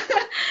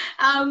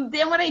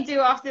 Then what I do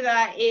after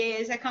that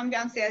is I come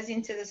downstairs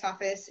into this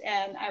office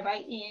and I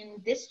write in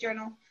this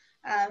journal.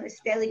 It's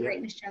Daily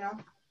Greatness Journal.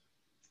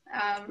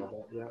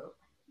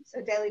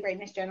 So Daily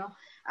Greatness Journal.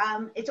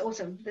 It's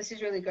awesome. This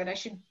is really good. I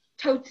should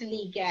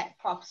totally get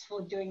props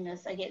for doing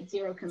this. I get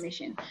 0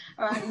 commission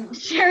on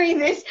sharing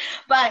this,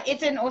 but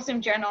it's an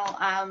awesome journal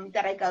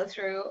that I go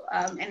through,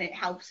 and it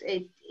helps.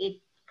 It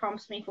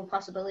prompts me for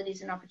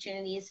possibilities and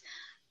opportunities,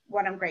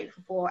 what I'm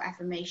grateful for,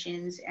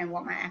 affirmations, and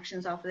what my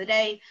actions are for the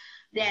day.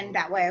 Then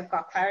that way I've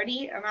got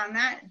clarity around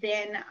that.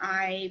 Then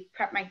I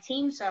prep my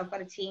team. So I've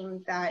got a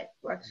team that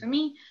works for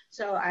me.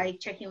 So I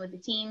check in with the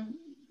team,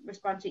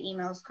 respond to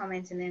emails,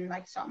 comments, and then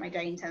start my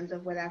day in terms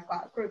of whether I've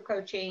got group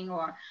coaching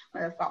or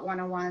whether I've got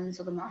one-on-ones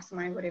or the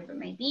mastermind, whatever it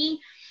may be.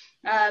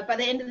 By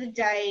the end of the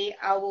day,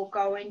 I will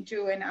go and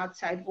do an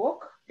outside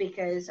walk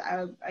because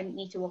I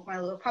need to walk my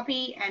little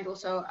puppy. And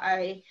also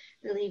I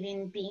believe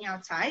in being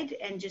outside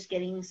and just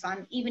getting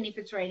sun, even if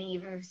it's raining,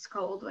 even if it's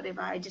cold,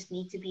 whatever. I just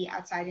need to be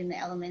outside in the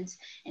elements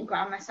and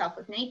ground myself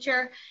with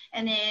nature.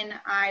 And then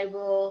I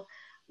will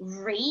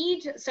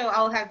read. So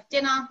I'll have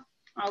dinner,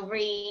 I'll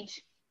read.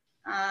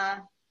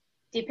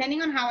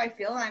 Depending on how I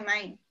feel, I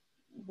might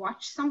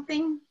watch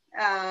something.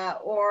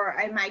 Or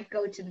I might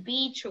go to the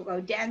beach or go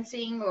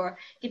dancing, or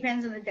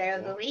depends on the day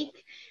of the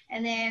week.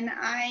 And then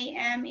I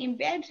am in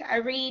bed. I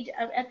read,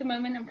 at the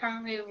moment I'm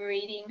currently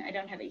reading, I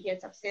don't have it here,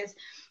 it's upstairs,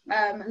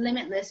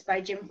 Limitless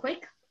by Jim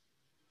Quick,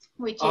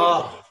 which is...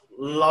 Oh,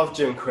 love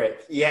Jim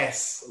Quick.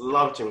 Yes,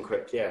 love Jim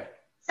Quick, yeah.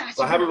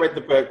 So I haven't read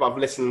the book, but I've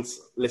listened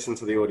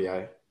to the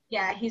audio.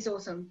 Yeah, he's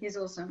awesome. He's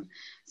awesome.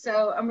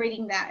 So I'm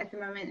reading that at the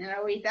moment, and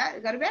I'll read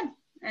that, go to bed,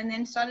 and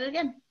then start it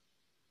again.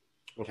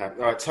 Okay.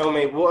 All right. Tell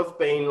me, what have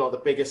been like the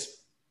biggest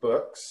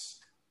books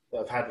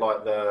that have had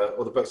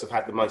or the books that have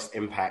had the most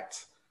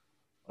impact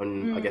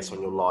on, I guess,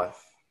 on your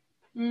life?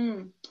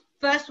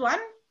 First one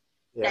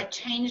that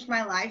changed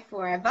my life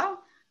forever.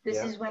 This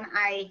is when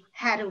I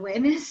had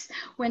awareness,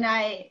 when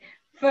I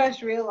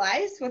first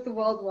realized what the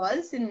world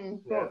was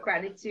and brought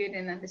gratitude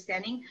and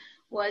understanding,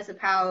 was The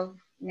Power of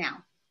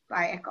Now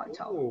by Eckhart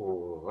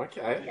Tolle. Oh,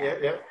 okay.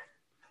 Yeah.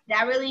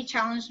 That really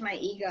challenged my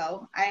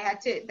ego.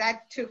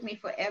 That took me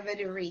forever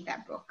to read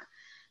that book.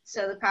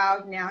 So The Power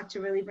of Now,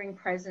 to really bring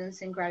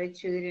presence and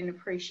gratitude and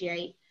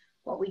appreciate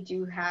what we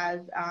do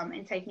have,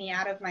 and take me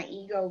out of my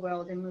ego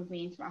world and move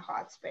me into my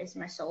heart space,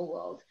 my soul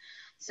world.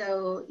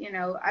 So,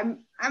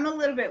 I'm a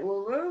little bit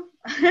woo-woo.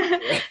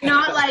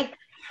 Not like,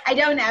 I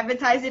don't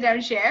advertise it,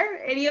 don't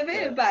share any of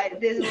it, but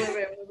there's a little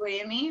bit of woo-woo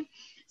in me.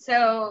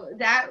 So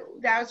that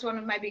was one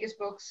of my biggest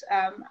books.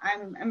 I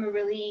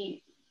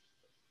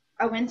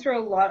went through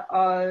a lot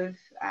of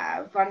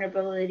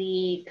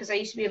vulnerability because I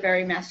used to be a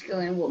very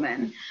masculine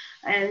woman.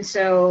 And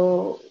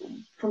so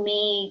for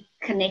me,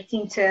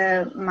 connecting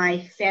to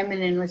my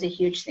feminine was a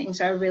huge thing.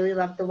 So I really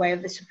loved The Way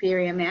of the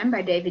Superior Man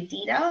by David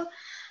Dieter.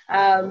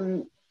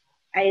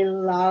 I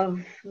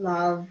love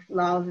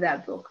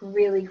that book.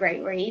 Really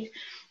great read.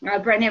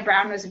 Brené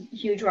Brown was a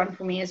huge one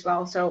for me as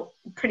well. So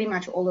pretty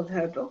much all of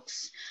her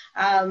books.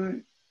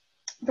 The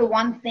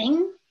One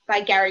Thing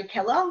by Gary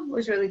Keller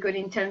was really good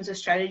in terms of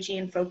strategy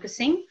and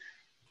focusing.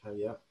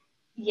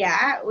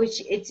 Yeah,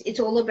 which it's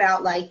all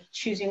about like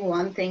choosing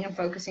one thing and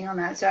focusing on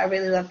that. So I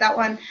really love that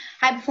one.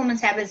 High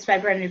Performance Habits by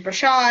Brendon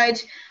Burchard.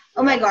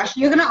 Oh my gosh,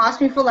 you're going to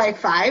ask me for like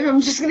 5? I'm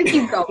just going to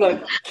keep going.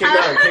 No, keep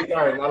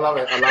going. I love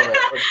it.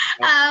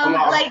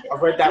 I've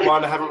read that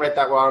one. I haven't read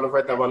that one. I've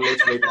read that one. Need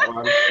to read that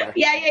one.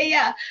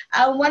 Yeah.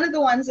 One of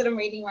the ones that I'm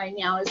reading right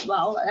now as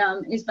well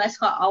is by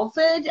Scott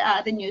Alford,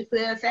 The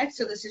Nuclear Effect.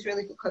 So this is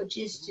really for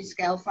coaches to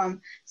scale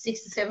from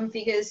 6 to 7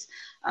 figures.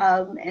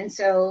 And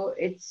so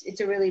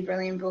it's a really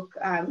brilliant book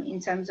in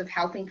terms of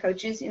helping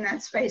coaches in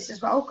that space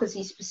as well, because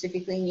he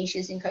specifically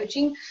niches in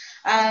coaching.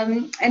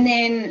 And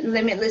then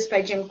Limitless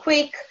by Jim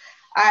Quick.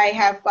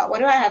 What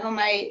do I have on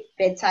my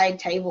bedside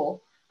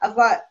table?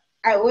 I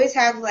always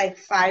have like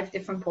 5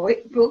 different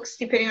books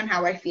depending on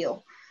how I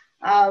feel.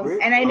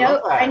 And I know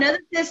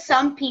that there's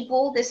some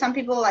people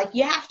like,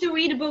 you have to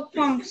read a book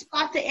from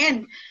start to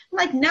end. I'm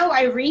like, no,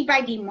 I read by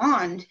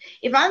demand.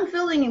 If I'm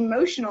feeling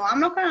emotional, I'm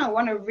not going to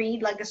want to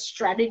read like a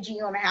strategy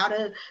on how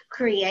to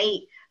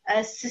create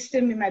a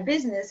system in my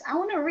business. I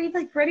want to read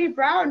like Brené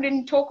Brown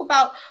and talk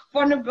about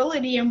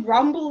vulnerability and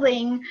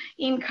rumbling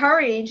in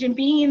courage and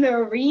being in the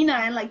arena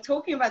and like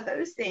talking about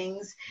those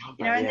things,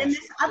 and then there's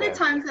other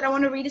times that I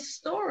want to read a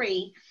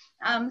story.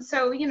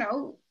 So,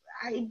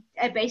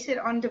 I base it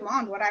on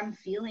demand, what I'm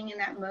feeling in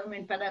that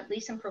moment, but at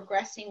least I'm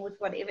progressing with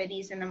whatever it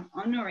is and I'm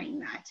honoring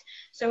that.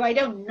 So I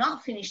don't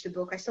not finish the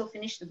book. I still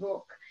finish the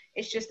book.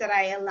 It's just that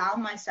I allow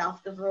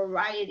myself the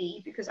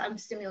variety because I'm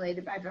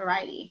stimulated by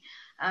variety.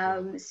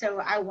 So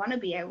I want to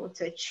be able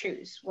to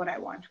choose what I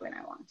want when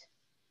I want.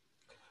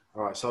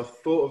 All right. So I've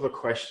thought of a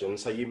question.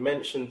 So you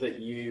mentioned that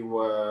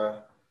you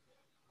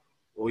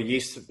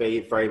used to be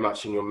very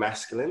much in your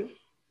masculine.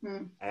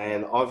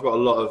 And I've got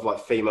a lot of like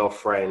female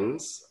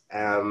friends,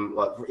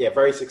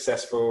 very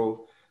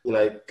successful,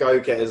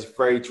 go-getters,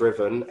 very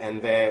driven,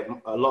 and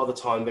a lot of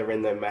the time they're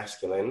in their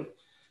masculine.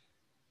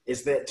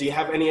 Do you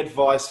have any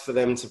advice for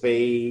them to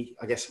be,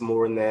 I guess,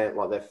 more in their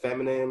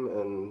feminine?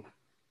 And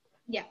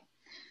yeah.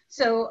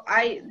 So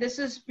this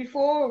is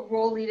before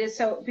Raw Leaders.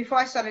 So before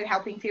I started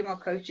helping female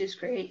coaches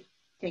create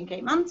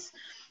 10K months,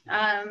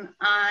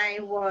 I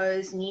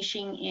was niched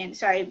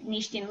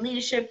in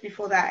leadership.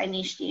 Before that, I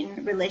niched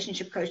in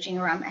relationship coaching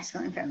around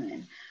masculine and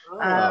feminine.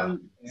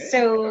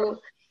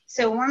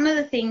 So one of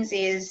the things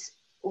is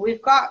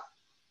we've got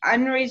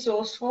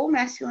unresourceful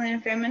masculine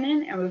and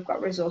feminine, and we've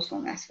got resourceful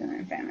masculine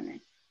and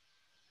feminine.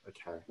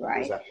 Okay.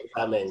 Right. What does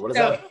that mean? What does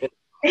that mean?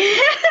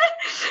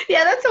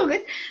 Yeah, that's all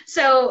good.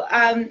 So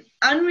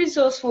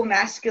unresourceful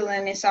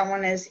masculine is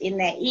someone who's in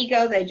their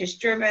ego, they're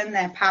just driven,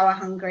 they're power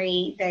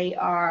hungry, they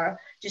are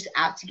just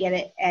out to get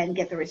it and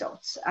get the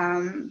results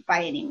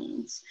by any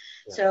means.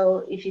 Yeah.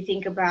 So if you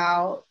think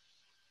about,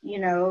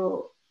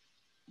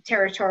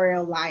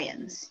 territorial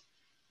lions,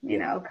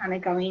 kind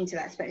of going into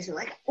that space of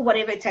like,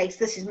 whatever it takes,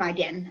 this is my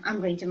den. I'm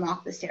going to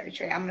mark this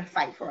territory. I'm going to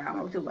fight for it. I'm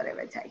going to do whatever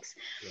it takes.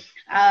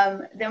 Yeah.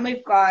 Then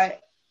we've got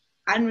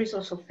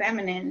unresourceful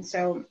feminine.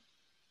 So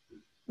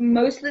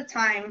most of the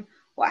time,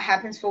 what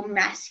happens for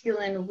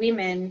masculine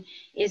women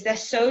is they're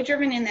so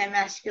driven in their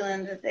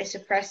masculine that they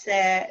suppress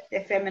their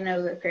feminine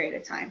over a period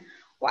of time.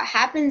 What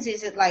happens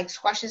is it like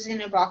squashes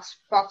in a box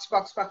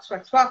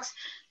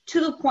to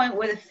the point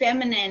where the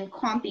feminine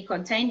can't be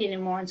contained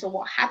anymore. And so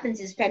what happens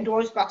is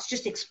Pandora's box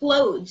just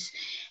explodes,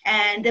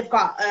 and they've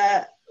got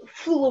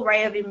full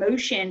array of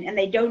emotion, and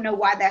they don't know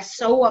why they're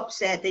so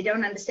upset. They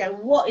don't understand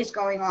what is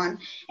going on,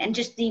 and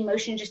just the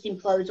emotion just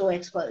implodes or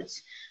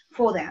explodes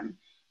for them.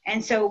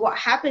 And so what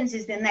happens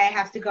is then they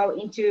have to go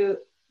into,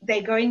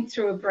 they're going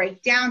through a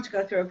breakdown to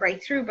go through a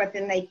breakthrough, but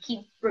then they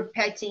keep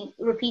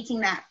repeating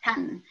that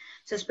pattern.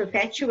 So it's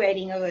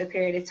perpetuating over a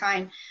period of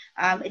time.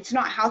 It's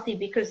not healthy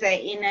because they're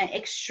in an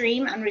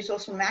extreme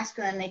unresourceful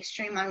masculine and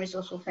extreme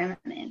unresourceful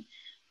feminine.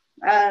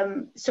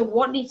 So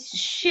what needs to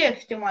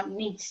shift and what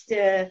needs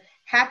to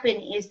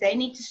happen is they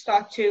need to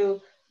start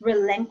to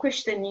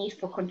relinquish the need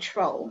for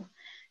control,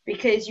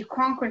 because you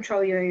can't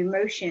control your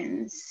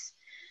emotions.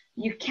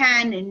 You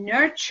can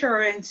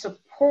nurture and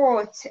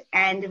support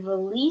and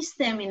release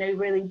them in a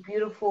really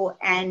beautiful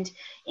and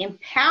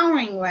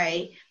empowering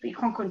way, but you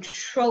can't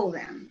control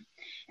them.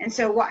 And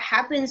so what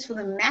happens for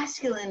the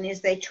masculine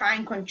is they try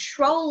and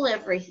control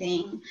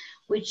everything,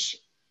 which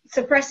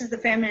suppresses the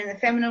feminine. The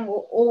feminine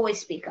will always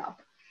speak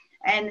up.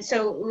 And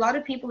so a lot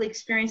of people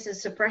experience the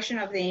suppression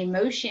of their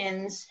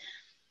emotions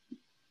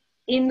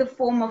in the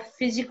form of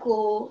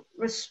physical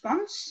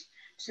response.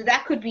 So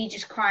that could be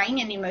just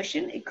crying and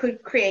emotion. It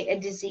could create a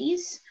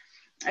disease.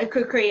 It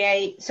could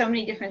create so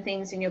many different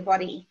things in your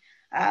body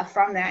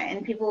from that.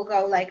 And people will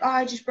go like, oh,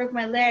 I just broke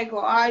my leg,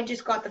 or oh, I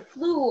just got the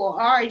flu,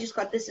 or oh, I just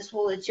got this.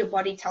 Well, it's your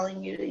body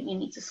telling you that you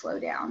need to slow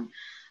down.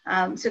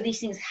 So these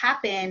things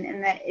happen,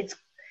 and that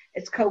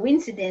it's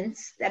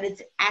coincidence that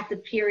it's at the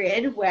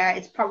period where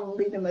it's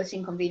probably the most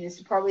inconvenient,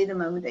 it's probably the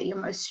moment that you're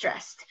most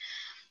stressed.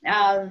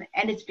 And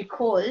it's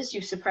because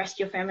you've suppressed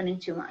your feminine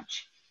too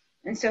much.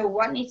 And so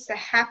what needs to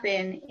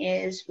happen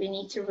is we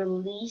need to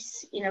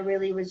release in a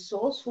really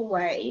resourceful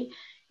way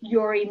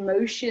your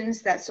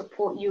emotions that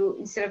support you,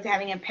 instead of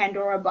having a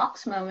Pandora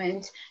box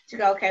moment to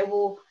go, okay,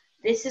 well,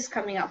 this is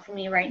coming up for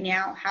me right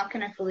now. How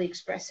can I fully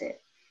express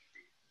it?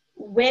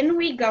 When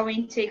we go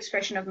into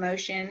expression of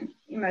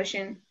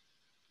emotion,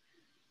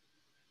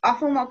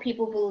 often what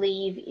people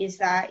believe is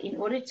that in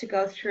order to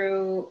go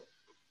through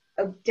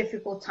a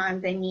difficult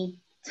time, they need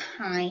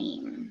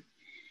time.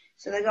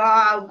 So they go,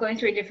 oh, I'm going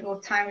through a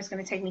difficult time. It's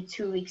going to take me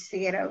 2 weeks to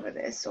get over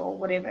this, or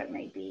whatever it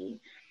may be.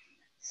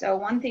 So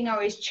one thing I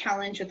always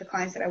challenge with the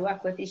clients that I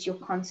work with is your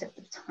concept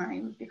of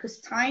time, because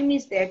time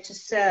is there to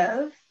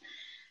serve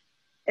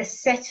a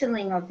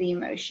settling of the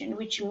emotion,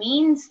 which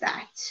means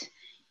that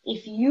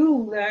if you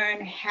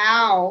learn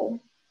how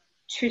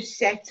to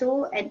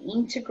settle and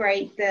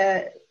integrate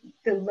the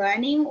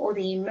learning or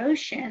the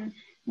emotion,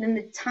 then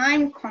the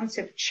time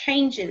concept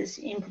changes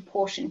in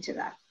proportion to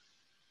that.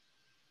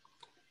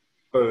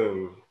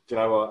 Boom. Do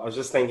you know what? I was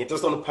just thinking,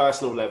 just on a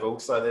personal level,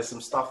 so there's some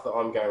stuff that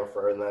I'm going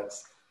through, and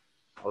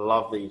I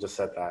love that you just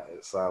said that.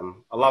 It's I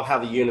love how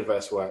the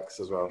universe works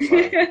as well. So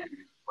I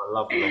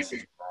love the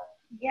message of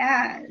that.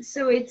 Yeah.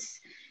 So it's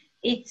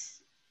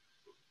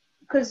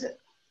because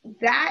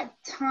that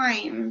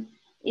time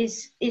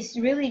is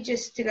really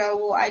just to go,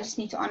 well, I just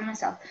need to honor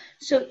myself.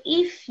 So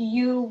if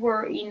you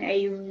were in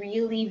a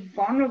really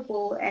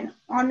vulnerable and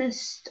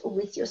honest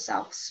with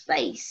yourself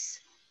space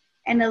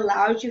and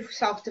allowed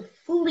yourself to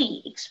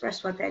fully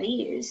express what that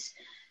is,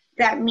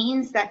 that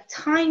means that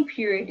time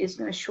period is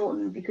going to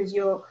shorten because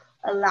you're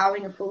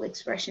allowing a full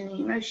expression of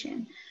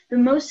emotion. The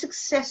most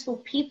successful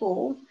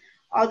people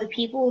are the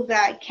people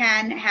that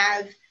can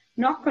have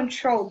not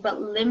control,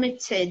 but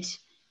limited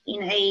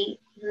in a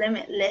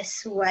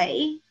limitless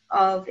way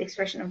of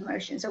expression of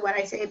emotion. So what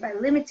I say by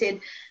limited,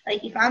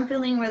 like if I'm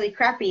feeling really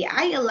crappy,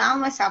 I allow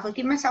myself, I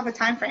give myself a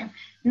time frame,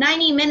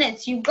 90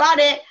 minutes, you got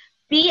it,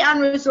 be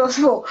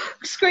unresourceful,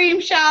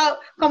 scream, shout,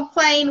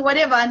 complain,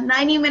 whatever,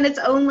 90 minutes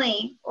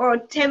only, or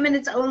 10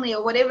 minutes only,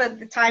 or whatever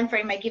the time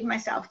frame I give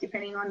myself,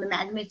 depending on the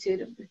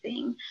magnitude of the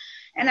thing.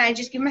 And I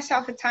just give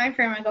myself a time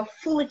frame, I go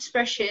full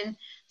expression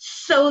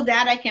so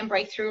that I can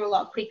break through a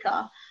lot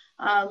quicker.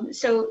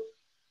 So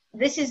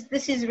this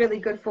is really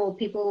good for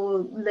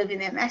people who live in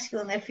their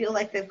masculine. They feel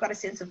like they've got a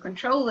sense of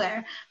control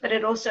there, but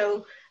it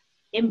also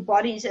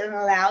embodies and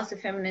allows the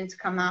feminine to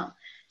come out.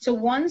 So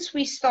once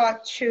we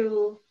start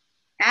to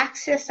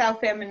access our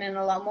feminine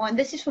a lot more, and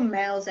this is for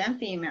males and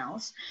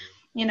females,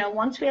 you know,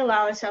 once we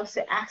allow ourselves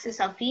to access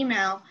our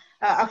feminine,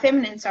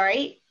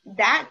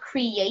 that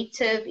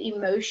creative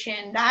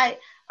emotion, that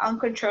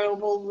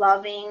uncontrollable,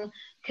 loving,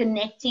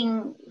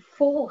 connecting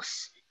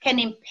force can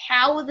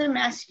empower the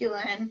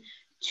masculine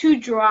to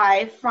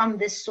drive from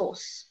this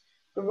source.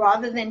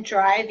 Rather than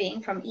driving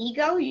from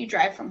ego, you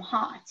drive from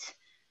heart.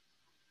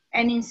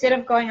 And instead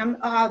of going,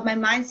 my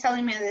mind's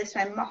telling me this,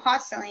 my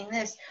heart's telling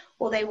this,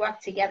 well, they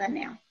work together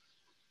now.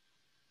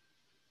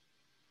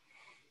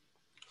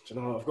 Do you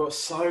know, I've got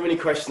so many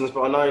questions,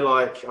 but I know,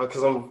 like,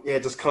 because I'm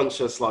just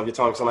conscious like, of your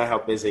time, because I know how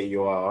busy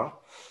you are.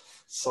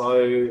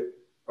 So,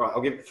 right,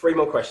 I'll give 3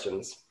 more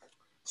questions.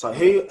 So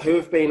who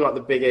have been like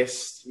the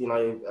biggest, you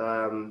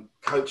know,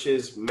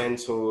 coaches,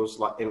 mentors,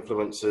 like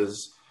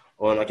influencers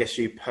on, I guess,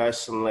 you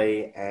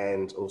personally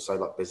and also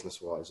like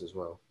business-wise as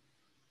well?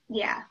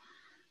 Yeah.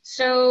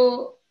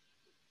 So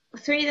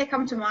 3 that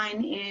come to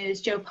mind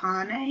is Joe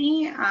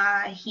Pane.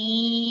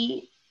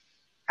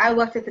 I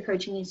worked at the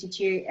Coaching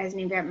Institute as an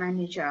event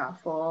manager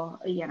for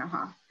a year and a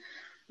half.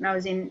 and I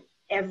was in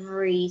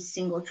every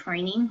single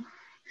training.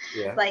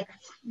 Yeah. Like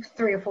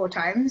 3 or 4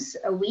 times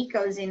a week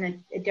I was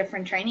in a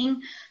different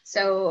training,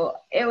 so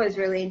it was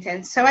really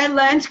intense. So I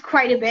learned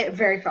quite a bit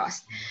very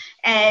fast,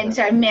 and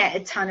I met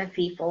a ton of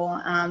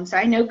people. So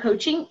I know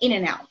coaching in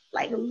and out,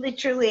 like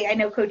literally I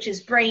know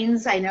coaches'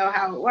 brains, I know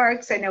how it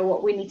works, I know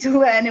what we need to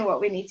learn and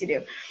what we need to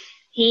do.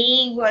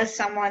 He was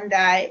someone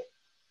that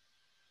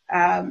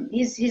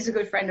he's a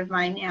good friend of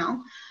mine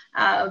now,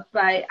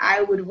 but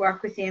I would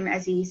work with him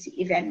as his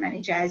event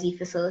manager, as he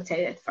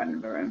facilitated at the front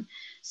of the room.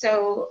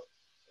 So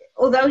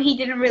although he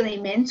didn't really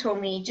mentor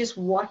me, just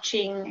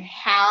watching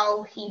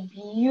how he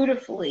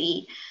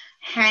beautifully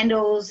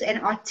handles and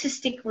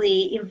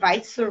artistically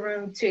invites the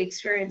room to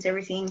experience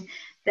everything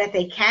that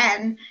they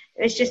can,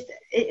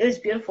 it was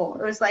beautiful.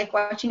 It was like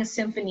watching a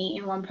symphony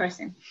in one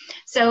person.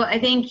 So I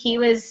think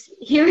he's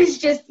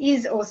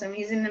awesome.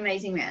 He's an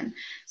amazing man.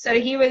 So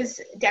he was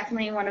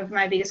definitely one of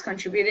my biggest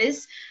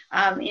contributors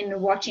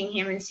in watching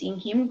him and seeing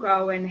him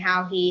grow and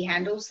how he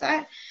handles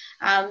that.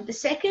 The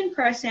second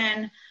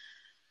person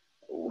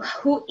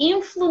who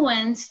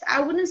influenced,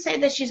 I wouldn't say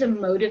that she's a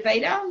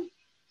motivator.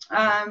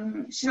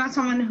 She's not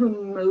someone who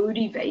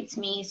motivates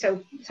me.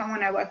 So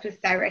someone I worked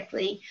with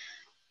directly.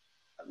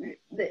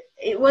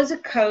 It was a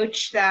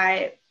coach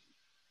that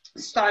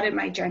started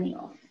my journey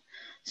off.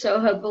 So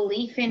her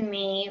belief in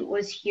me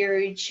was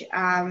huge.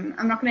 I'm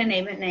not going to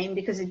name her name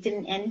because it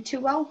didn't end too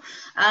well.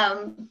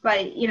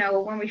 But, you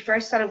know, when we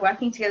first started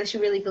working together, she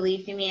really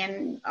believed in me.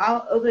 And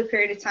over a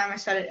period of time, I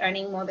started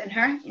earning more than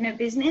her in her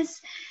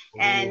business.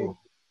 And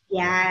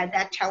yeah,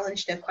 that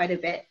challenged her quite a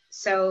bit.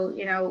 So,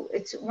 you know,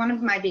 it's one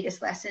of my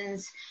biggest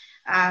lessons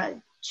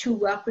to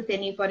work with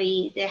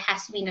anybody. There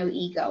has to be no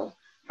ego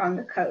from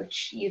the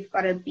coach. You've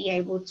got to be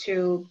able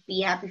to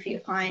be happy for your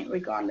client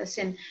regardless.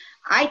 And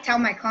I tell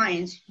my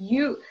clients,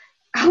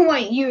 I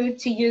want you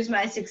to use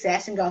my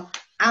success and go,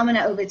 I'm going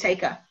to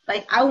overtake her.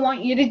 Like, I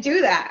want you to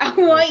do that. I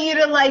want you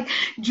to like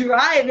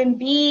drive and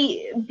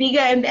be bigger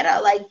and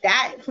better. Like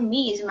that for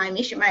me is my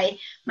mission. My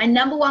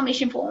number one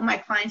mission for all my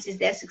clients is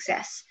their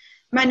success.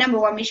 My number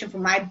one mission for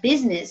my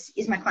business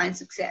is my client's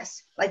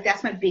success. Like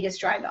that's my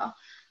biggest driver.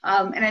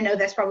 And I know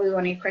that's probably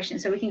one of your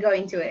questions, so we can go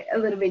into it a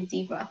little bit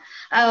deeper.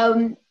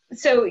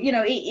 So, you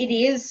know, it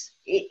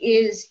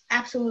is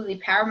absolutely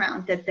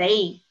paramount that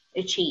they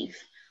achieve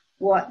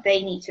what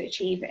they need to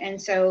achieve.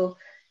 And so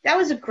that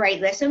was a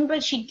great lesson,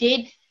 but she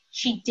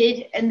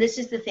did, and this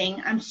is the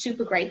thing, I'm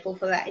super grateful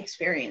for that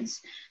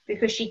experience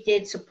because she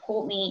did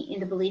support me in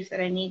the belief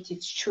that I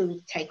needed to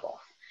truly take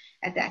off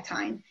at that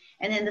time.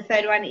 And then the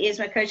third one is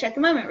my coach at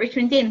the moment,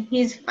 Richmond Din.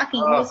 He's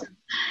fucking awesome.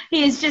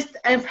 He is just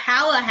a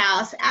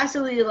powerhouse.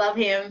 Absolutely love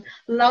him.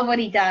 Love what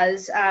he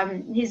does.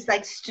 His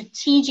like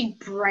strategic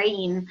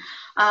brain.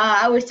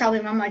 I always tell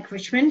him, I'm like,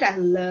 Richmond, I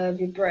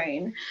love your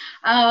brain.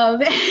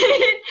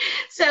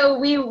 So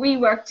we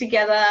work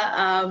together.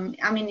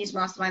 I'm in his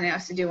mastermind. I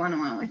also do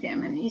one-on-one with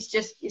him, and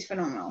he's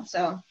phenomenal.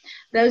 So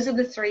those are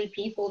the 3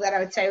 people that I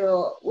would say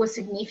were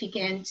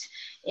significant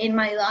in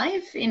my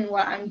life, in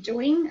what I'm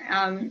doing.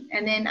 And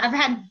then I've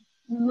had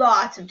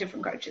lots of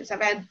different coaches.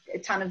 I've had a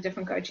ton of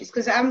different coaches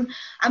because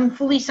I'm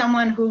fully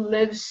someone who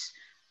lives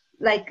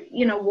like,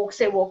 you know, walks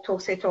their walk,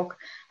 talks their talk.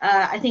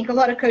 I think a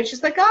lot of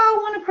coaches like, oh,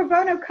 I want a pro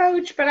bono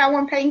coach, but I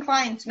want paying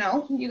clients.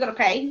 No, you got to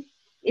pay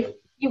if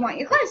you want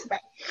your clients to pay.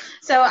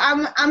 So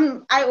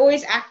I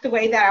always act the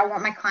way that I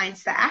want my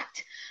clients to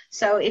act.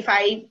 So if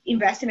I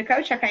invest in a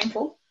coach, I pay in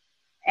full.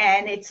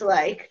 And it's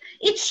like,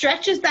 it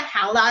stretches the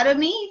hell out of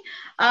me.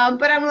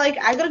 But I'm like,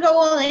 I got to go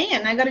all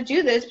in. I got to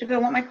do this because I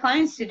want my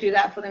clients to do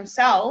that for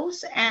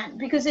themselves. And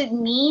because it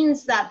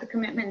means that the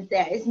commitment is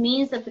there. It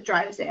means that the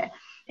drive is there.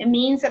 It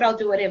means that I'll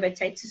do whatever it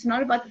takes. It's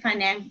not about the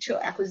financial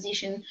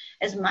acquisition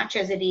as much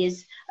as it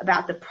is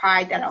about the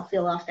pride that I'll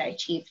feel after I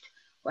achieved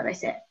what I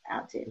set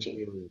out to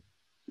achieve.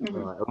 Mm-hmm.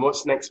 All right. And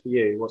what's next for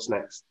you? What's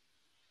next?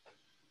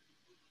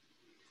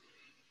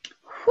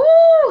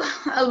 Whew,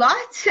 a lot.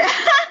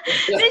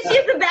 This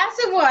year's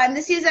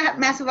a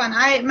massive one.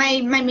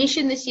 My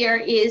mission this year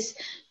is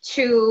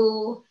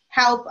to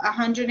help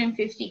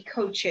 150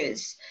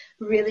 coaches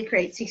really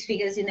create 6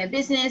 figures in their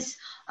business.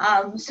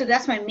 So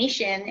that's my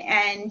mission.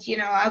 And, you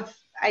know,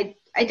 I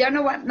don't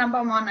know what number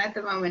I'm on at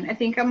the moment. I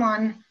think I'm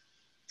on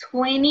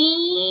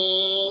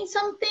 20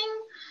 something.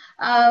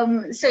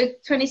 So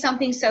 20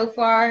 something so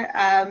far.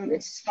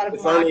 It's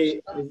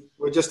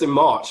we're just in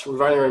March.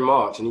 We're only in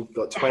March and you've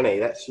got 20.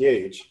 That's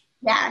huge.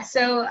 Yeah.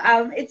 So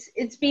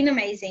it's been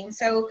amazing.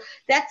 So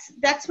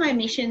that's my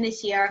mission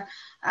this year.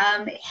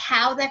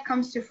 How that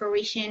comes to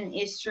fruition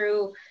is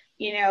through,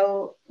 you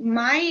know,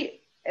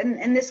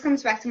 and this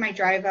comes back to my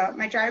driver.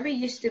 My driver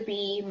used to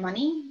be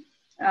money.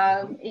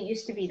 It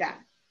used to be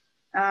that.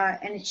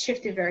 And it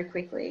shifted very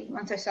quickly.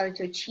 Once I started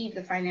to achieve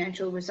the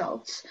financial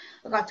results,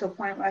 I got to a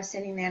point where I was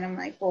sitting there and I'm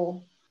like,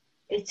 well,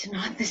 it's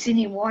not this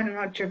anymore. I'm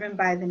not driven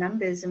by the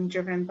numbers. I'm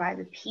driven by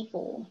the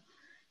people.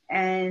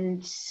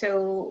 And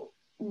so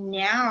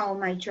now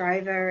my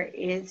driver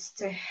is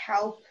to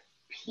help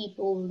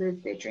people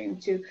live their dream,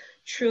 to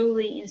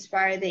truly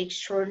inspire the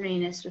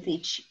extraordinariness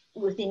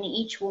within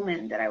each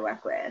woman that I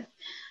work with,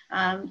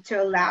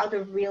 to allow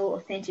the real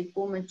authentic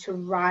woman to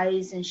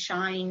rise and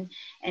shine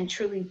and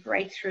truly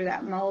break through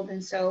that mold.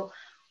 And so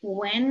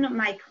when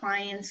my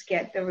clients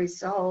get the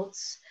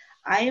results,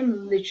 I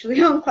am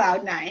literally on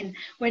cloud nine.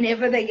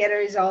 Whenever they get a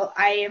result,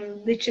 I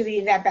am literally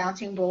that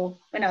bouncing ball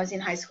when I was in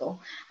high school.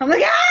 I'm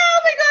like, oh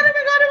my God, oh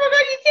my God, oh my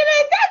God, you did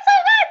it. That's so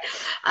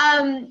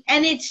good.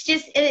 And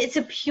it's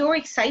a pure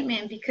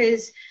excitement,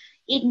 because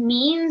it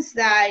means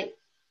that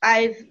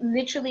I've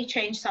literally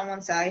changed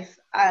someone's life.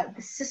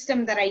 The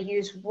system that I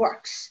use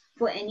works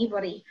for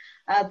anybody,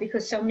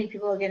 because so many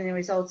people are getting the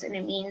results, and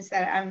it means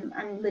that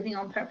I'm living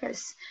on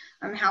purpose.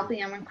 I'm helping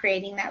them and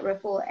creating that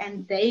ripple,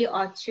 and they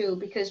are too.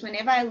 Because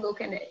whenever I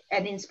look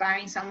at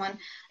inspiring someone,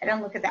 I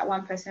don't look at that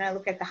one person. I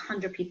look at the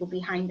 100 people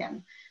behind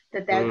them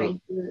that they're going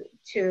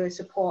to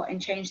support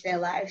and change their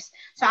lives.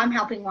 So I'm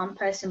helping one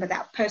person, but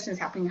that person is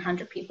helping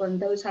 100 people,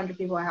 and those 100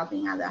 people are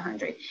helping another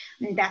 100.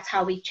 And that's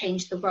how we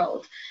change the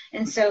world.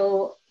 And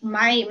so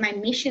my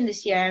mission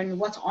this year, and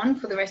what's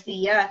on for the rest of the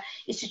year,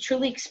 is to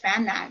truly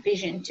expand that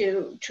vision,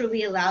 to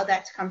truly allow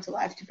that to come to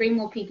life, to bring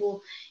more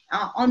people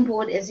on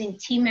board, as in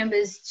team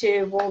members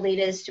to world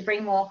leaders, to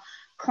bring more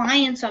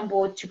clients on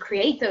board to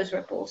create those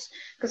ripples.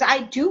 Because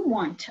I do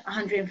want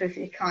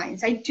 150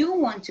 clients. I do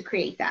want to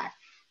create that,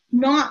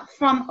 not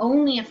from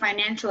only a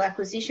financial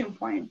acquisition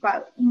point,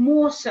 but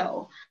more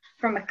so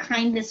from a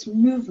kindness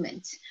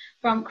movement,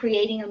 from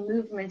creating a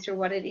movement through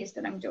what it is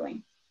that I'm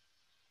doing.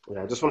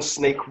 Yeah, I just want to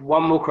sneak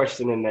one more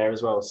question in there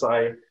as well.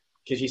 So,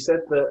 because you said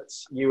that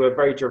you were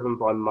very driven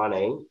by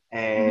money,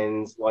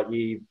 and like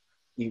you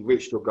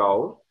reached your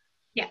goal.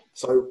 Yeah.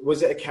 So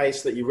was it a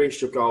case that you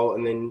reached your goal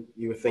and then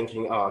you were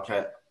thinking, oh,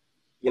 okay,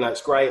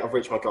 it's great, I've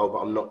reached my goal, but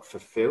I'm not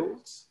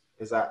fulfilled?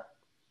 Is that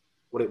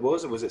what it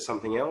was? Or was it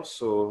something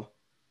else? Or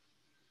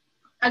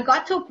I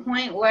got to a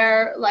point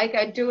where, like,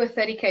 I do a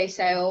 30K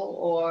sale,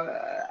 or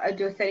I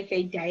do a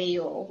 30K day,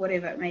 or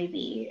whatever it may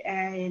be.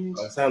 And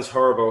it sounds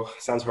horrible.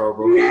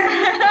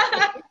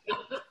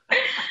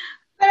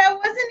 But I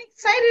wasn't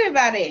excited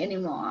about it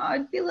anymore.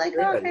 I'd be like,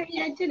 oh, okay,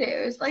 yeah, I did it.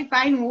 It was like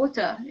buying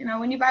water.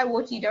 When you buy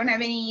water, you don't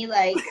have any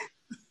like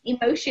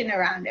emotion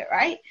around it,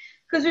 right?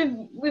 Because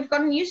we've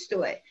gotten used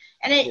to it.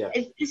 And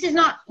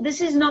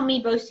this is not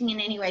me boasting in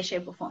any way,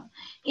 shape, or form.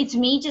 It's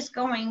me just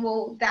going,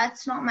 well,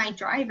 that's not my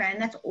driver,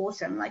 and that's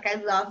awesome. Like, I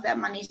love that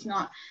money's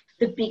not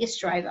the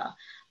biggest driver.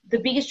 The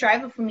biggest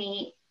driver for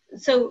me.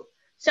 So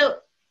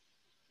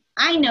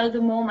I know the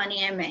more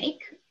money I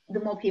make, the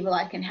more people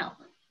I can help.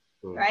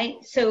 Right?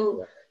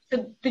 So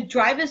the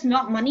driver's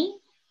not money.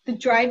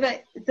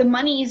 The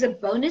money is a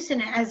bonus,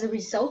 and as a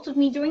result of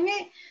me doing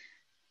it.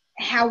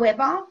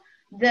 However,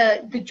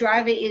 the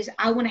driver is,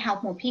 I want to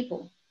help more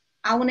people.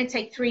 I want to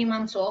take 3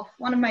 months off.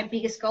 One of my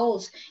biggest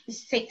goals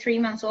is to take 3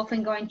 months off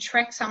and go and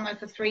trek somewhere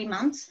for 3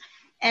 months,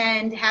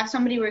 and have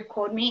somebody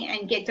record me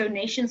and get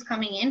donations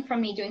coming in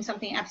from me doing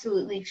something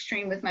absolutely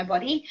extreme with my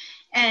body,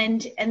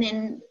 and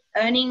then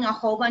earning a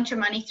whole bunch of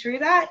money through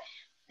that,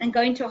 and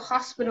going to a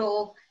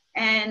hospital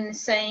and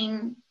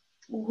saying,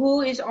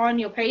 who is on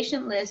your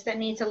patient list that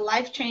needs a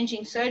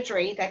life-changing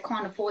surgery that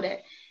can't afford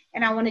it?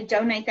 And I want to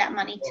donate that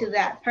money to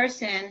that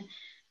person.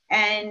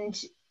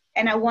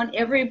 And I want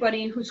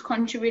everybody who's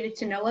contributed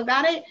to know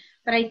about it,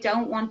 but I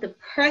don't want the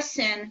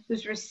person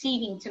who's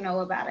receiving to know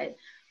about it,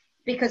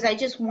 because I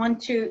just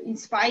want to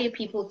inspire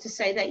people to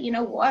say that, you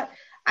know what?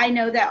 I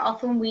know that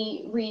often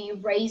we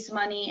raise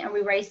money and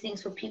we raise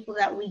things for people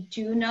that we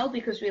do know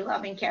because we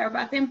love and care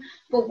about them.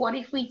 But what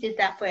if we did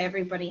that for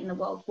everybody in the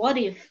world? What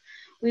if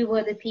we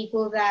were the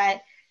people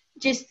that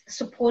just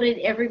supported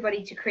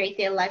everybody to create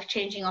their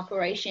life-changing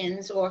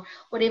operations or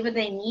whatever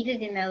they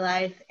needed in their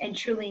life, and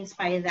truly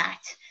inspire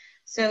that?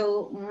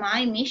 So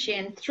my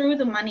mission through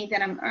the money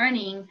that I'm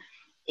earning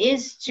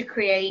is to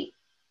create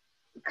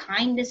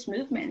kindness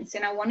movements.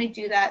 And I want to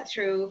do that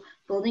through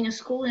building a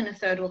school in a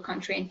third world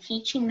country and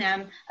teaching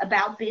them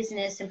about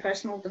business and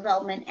personal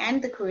development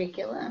and the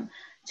curriculum,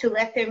 to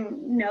let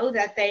them know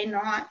that they're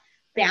not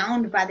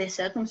bound by their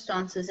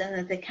circumstances, and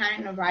that they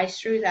can rise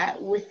through that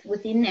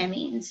within their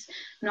means,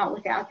 not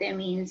without their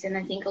means. And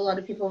I think a lot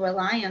of people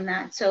rely on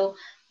that. So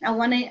I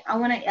want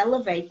to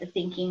elevate the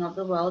thinking of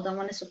the world. I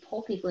want to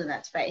support people in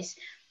that space.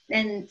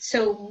 And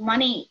so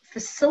money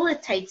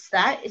facilitates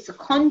that. It's a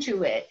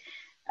conduit,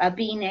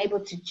 being able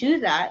to do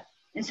that.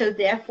 And so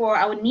therefore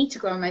I would need to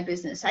grow my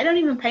business. I don't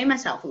even pay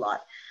myself a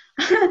lot.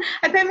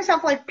 I pay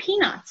myself like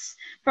peanuts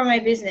for my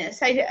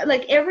business.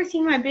 Like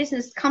everything in my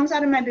business comes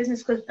out of my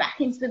business, goes back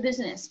into the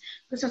business,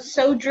 because I'm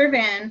so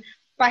driven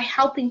by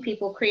helping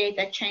people create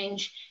that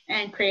change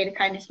and create a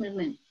kindness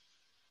movement.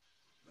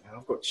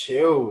 I've got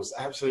chills,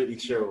 absolutely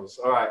chills.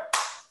 All right,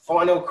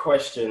 final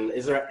question.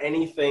 Is there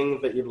anything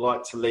that you'd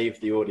like to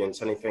leave the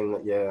audience? Anything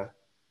that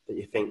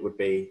you think would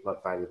be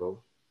like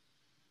valuable?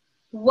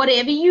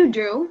 Whatever you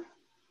do,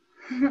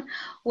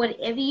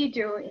 whatever you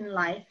do in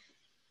life,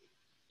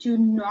 do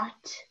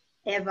not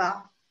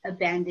ever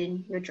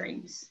abandon your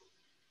dreams.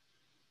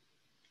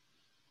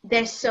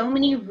 There's so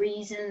many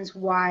reasons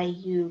why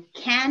you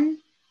can.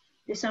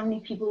 There's so many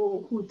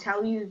people who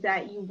tell you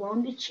that you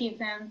won't achieve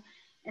them.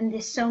 And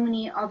there's so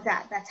many of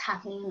that's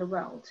happening in the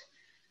world.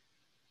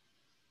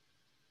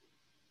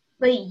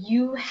 But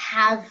you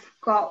have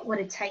got what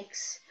it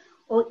takes.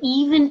 Or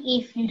even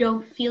if you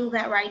don't feel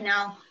that right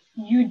now,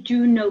 you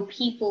do know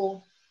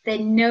people that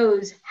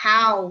knows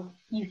how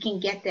you can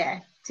get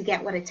there to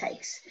get what it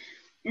takes.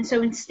 And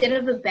so instead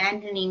of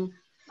abandoning,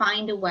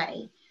 find a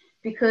way,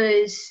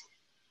 because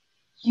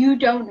you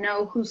don't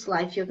know whose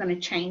life you're going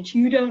to change.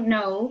 You don't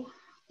know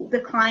the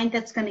client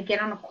that's going to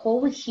get on a call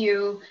with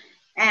you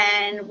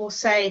and will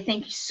say,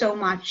 thank you so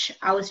much.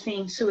 I was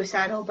feeling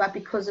suicidal, but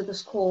because of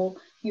this call,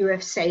 you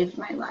have saved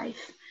my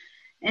life.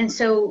 And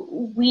so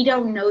we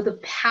don't know the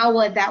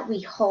power that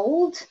we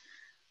hold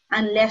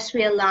unless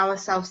we allow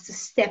ourselves to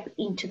step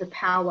into the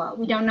power.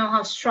 We don't know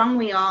how strong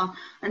we are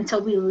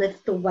until we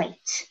lift the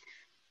weight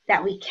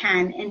that we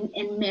can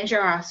and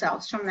measure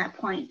ourselves from that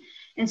point.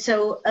 And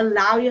so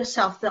allow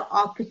yourself the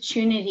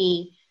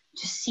opportunity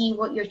to see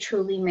what you're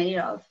truly made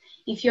of.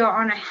 If you're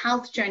on a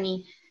health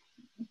journey,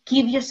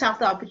 give yourself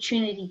the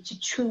opportunity to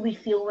truly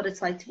feel what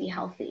it's like to be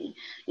healthy.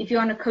 If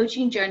you're on a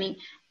coaching journey,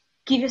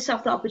 give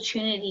yourself the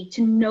opportunity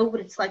to know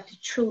what it's like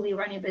to truly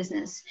run your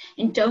business.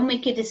 And don't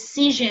make a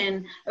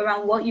decision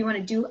around what you want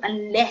to do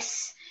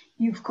unless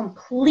you've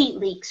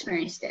completely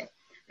experienced it.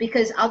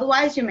 Because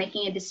otherwise you're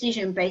making a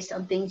decision based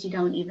on things you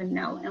don't even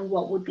know. And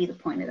what would be the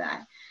point of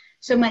that?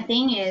 So my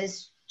thing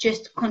is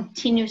just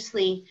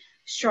continuously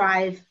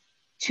strive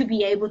to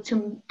be able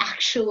to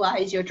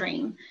actualize your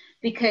dream,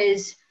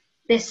 because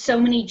there's so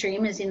many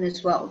dreamers in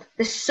this world.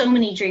 There's so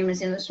many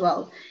dreamers in this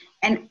world.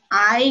 And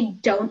I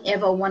don't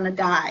ever want to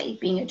die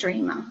being a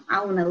dreamer.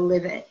 I want to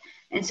live it.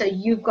 And so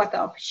you've got the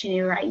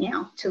opportunity right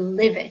now to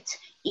live it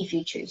if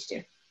you choose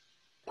to.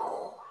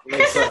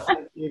 Lisa,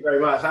 thank you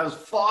very much. That was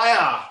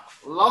fire.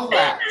 Love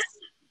that.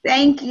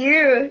 Thank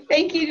you.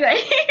 Thank you,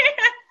 Jay.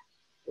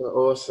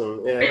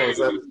 Awesome.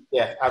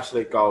 Yeah,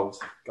 absolute gold.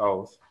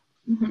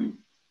 Mm-hmm.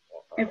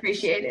 I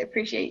appreciate it.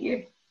 Appreciate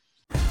you.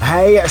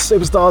 Hey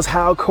superstars,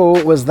 how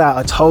cool was that?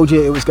 I told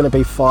you it was going to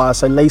be fire.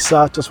 So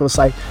Lisa, just want to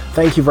say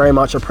thank you very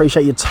much. I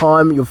appreciate your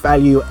time, your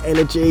value, your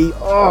energy.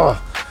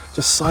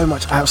 Just so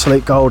much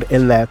absolute gold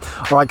in there.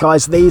 All right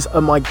guys, these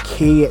are my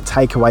key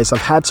takeaways.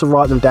 I've had to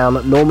write them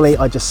down. Normally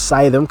I just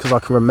say them because I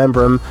can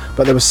remember them,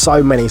 but there were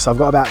so many, so I've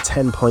got about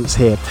 10 points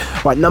here.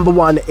 Right, number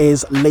one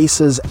is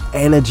Lisa's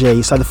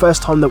energy. So the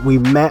first time that we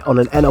met on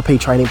an NLP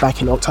training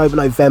back in October,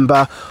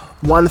 November,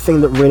 one thing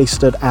that really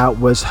stood out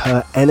was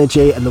her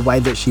energy and the way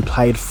that she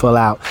played full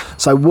out.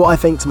 So what I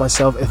think to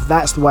myself, if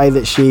that's the way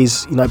that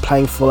she's,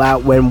 playing full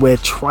out when we're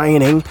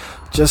training,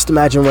 just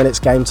imagine when it's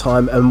game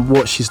time and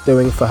what she's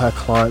doing for her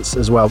clients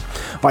as well.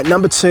 Right,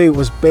 number two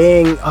was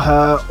being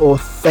her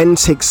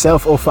authentic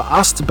self, or for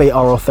us to be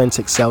our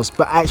authentic selves,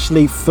 but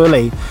actually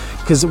fully,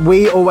 because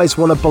we always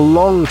want to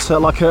belong to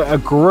like a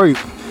group.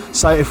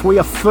 So if we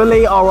are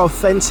fully our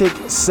authentic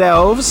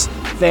selves,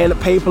 then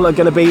people are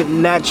going to be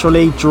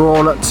naturally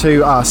drawn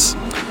to us.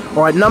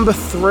 All right, number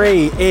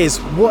three is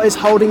what is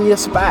holding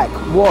us back?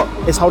 What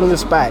is holding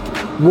us back?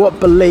 What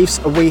beliefs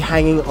are we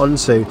hanging on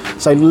to?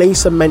 So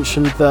Lisa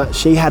mentioned that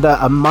she had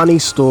a money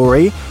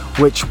story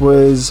which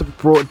was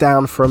brought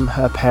down from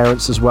her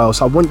parents as well.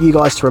 So I want you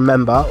guys to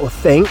remember or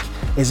think,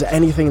 is there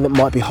anything that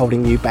might be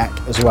holding you back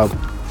as well?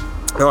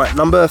 All right,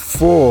 number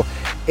four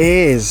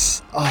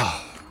is...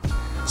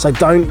 So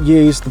don't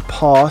use the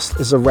past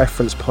as a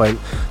reference point.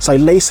 So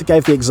Lisa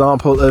gave the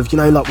example of,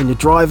 like when you're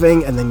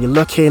driving and then you're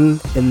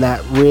looking in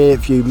that rear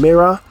view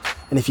mirror,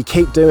 and if you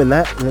keep doing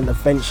that, then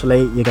eventually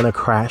you're going to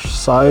crash.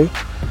 So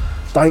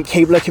don't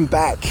keep looking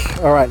back.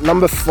 All right,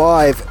 number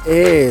five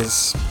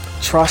is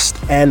trust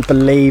and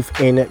believe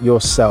in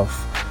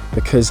yourself,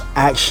 because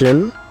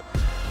action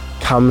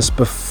comes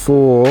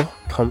before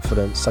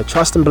confidence. So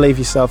trust and believe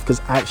yourself,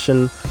 because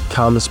action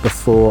comes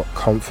before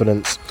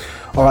confidence.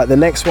 All right, the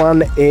next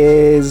one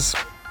is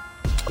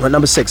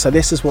number six. So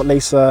this is what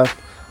Lisa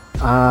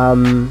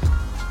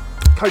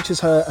coaches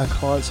her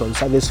clients on.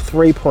 So there's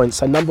 3 points.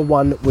 So number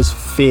one was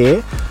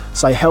fear.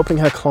 So helping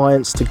her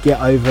clients to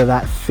get over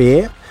that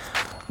fear.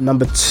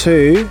 Number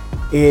two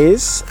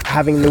is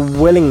having the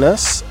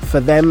willingness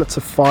for them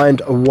to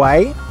find a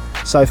way.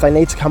 So if they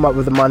need to come up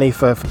with the money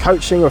for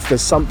coaching, or if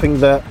there's something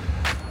that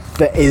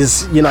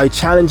is,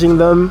 challenging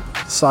them,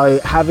 so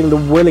having the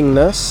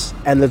willingness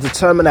and the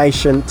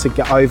determination to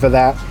get over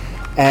that.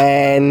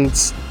 And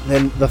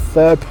then the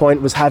third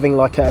point was having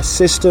like a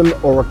system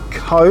or a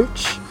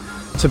coach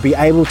to be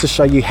able to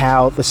show you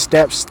how the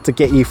steps to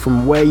get you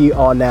from where you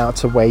are now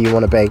to where you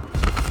want to be.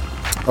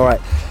 All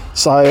right,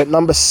 so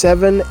number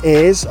seven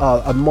is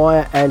a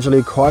Maya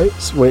Angelou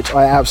quotes, which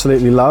I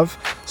absolutely love.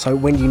 So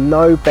when you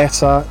know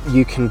better,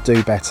 you can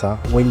do better.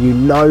 When you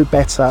know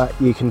better,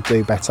 you can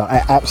do better.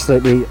 I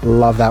absolutely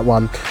love that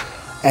one.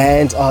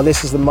 And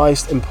this is the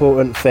most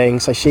important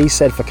thing. So she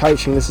said for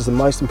coaching, this is the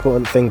most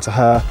important thing to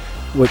her,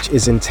 which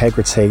is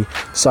integrity.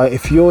 So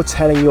if you're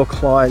telling your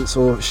clients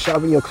or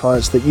showing your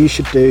clients that you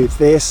should do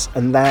this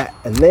and that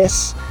and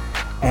this,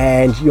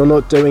 and you're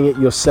not doing it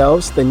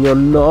yourselves, then you're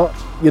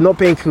not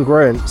being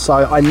congruent. So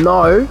I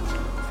know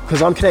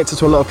because I'm connected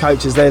to a lot of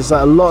coaches. There's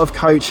a lot of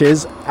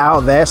coaches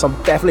out there, so I'm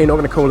definitely not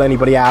going to call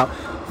anybody out,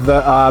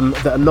 that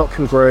are not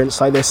congruent.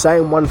 So they're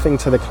saying one thing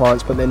to the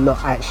clients, but they're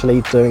not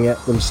actually doing it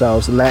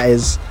themselves, and that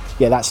is,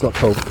 yeah, that's not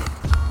cool.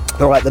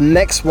 All right, the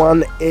next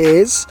one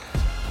is,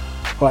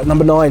 all right,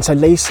 number 9. So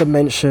Lisa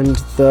mentioned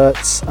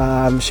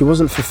that she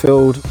wasn't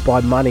fulfilled by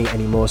money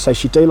anymore. So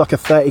she'd do like a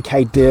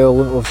 30k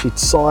deal, or she'd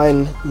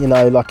sign, you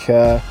know, like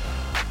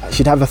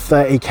she'd have a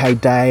 30k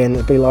day, and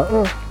it'd be like,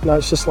 oh, no,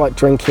 it's just like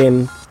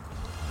drinking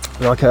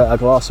like a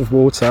glass of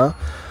water.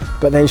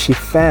 But then she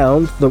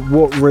found that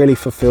what really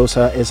fulfills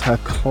her is her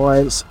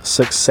clients'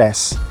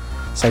 success.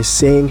 So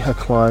seeing her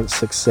clients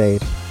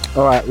succeed.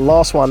 All right,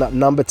 last one at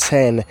number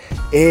 10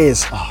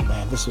 is, oh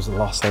man, this was the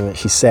last thing that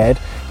she said,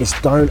 is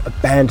don't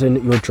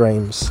abandon your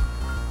dreams.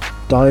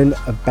 Don't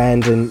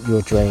abandon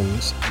your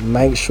dreams.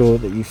 Make sure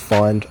that you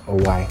find a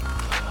way.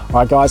 All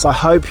right, guys, I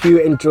hope you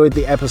enjoyed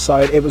the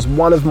episode. It was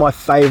one of my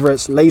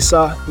favorites.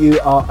 Lisa, you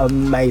are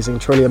amazing,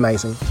 truly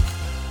amazing.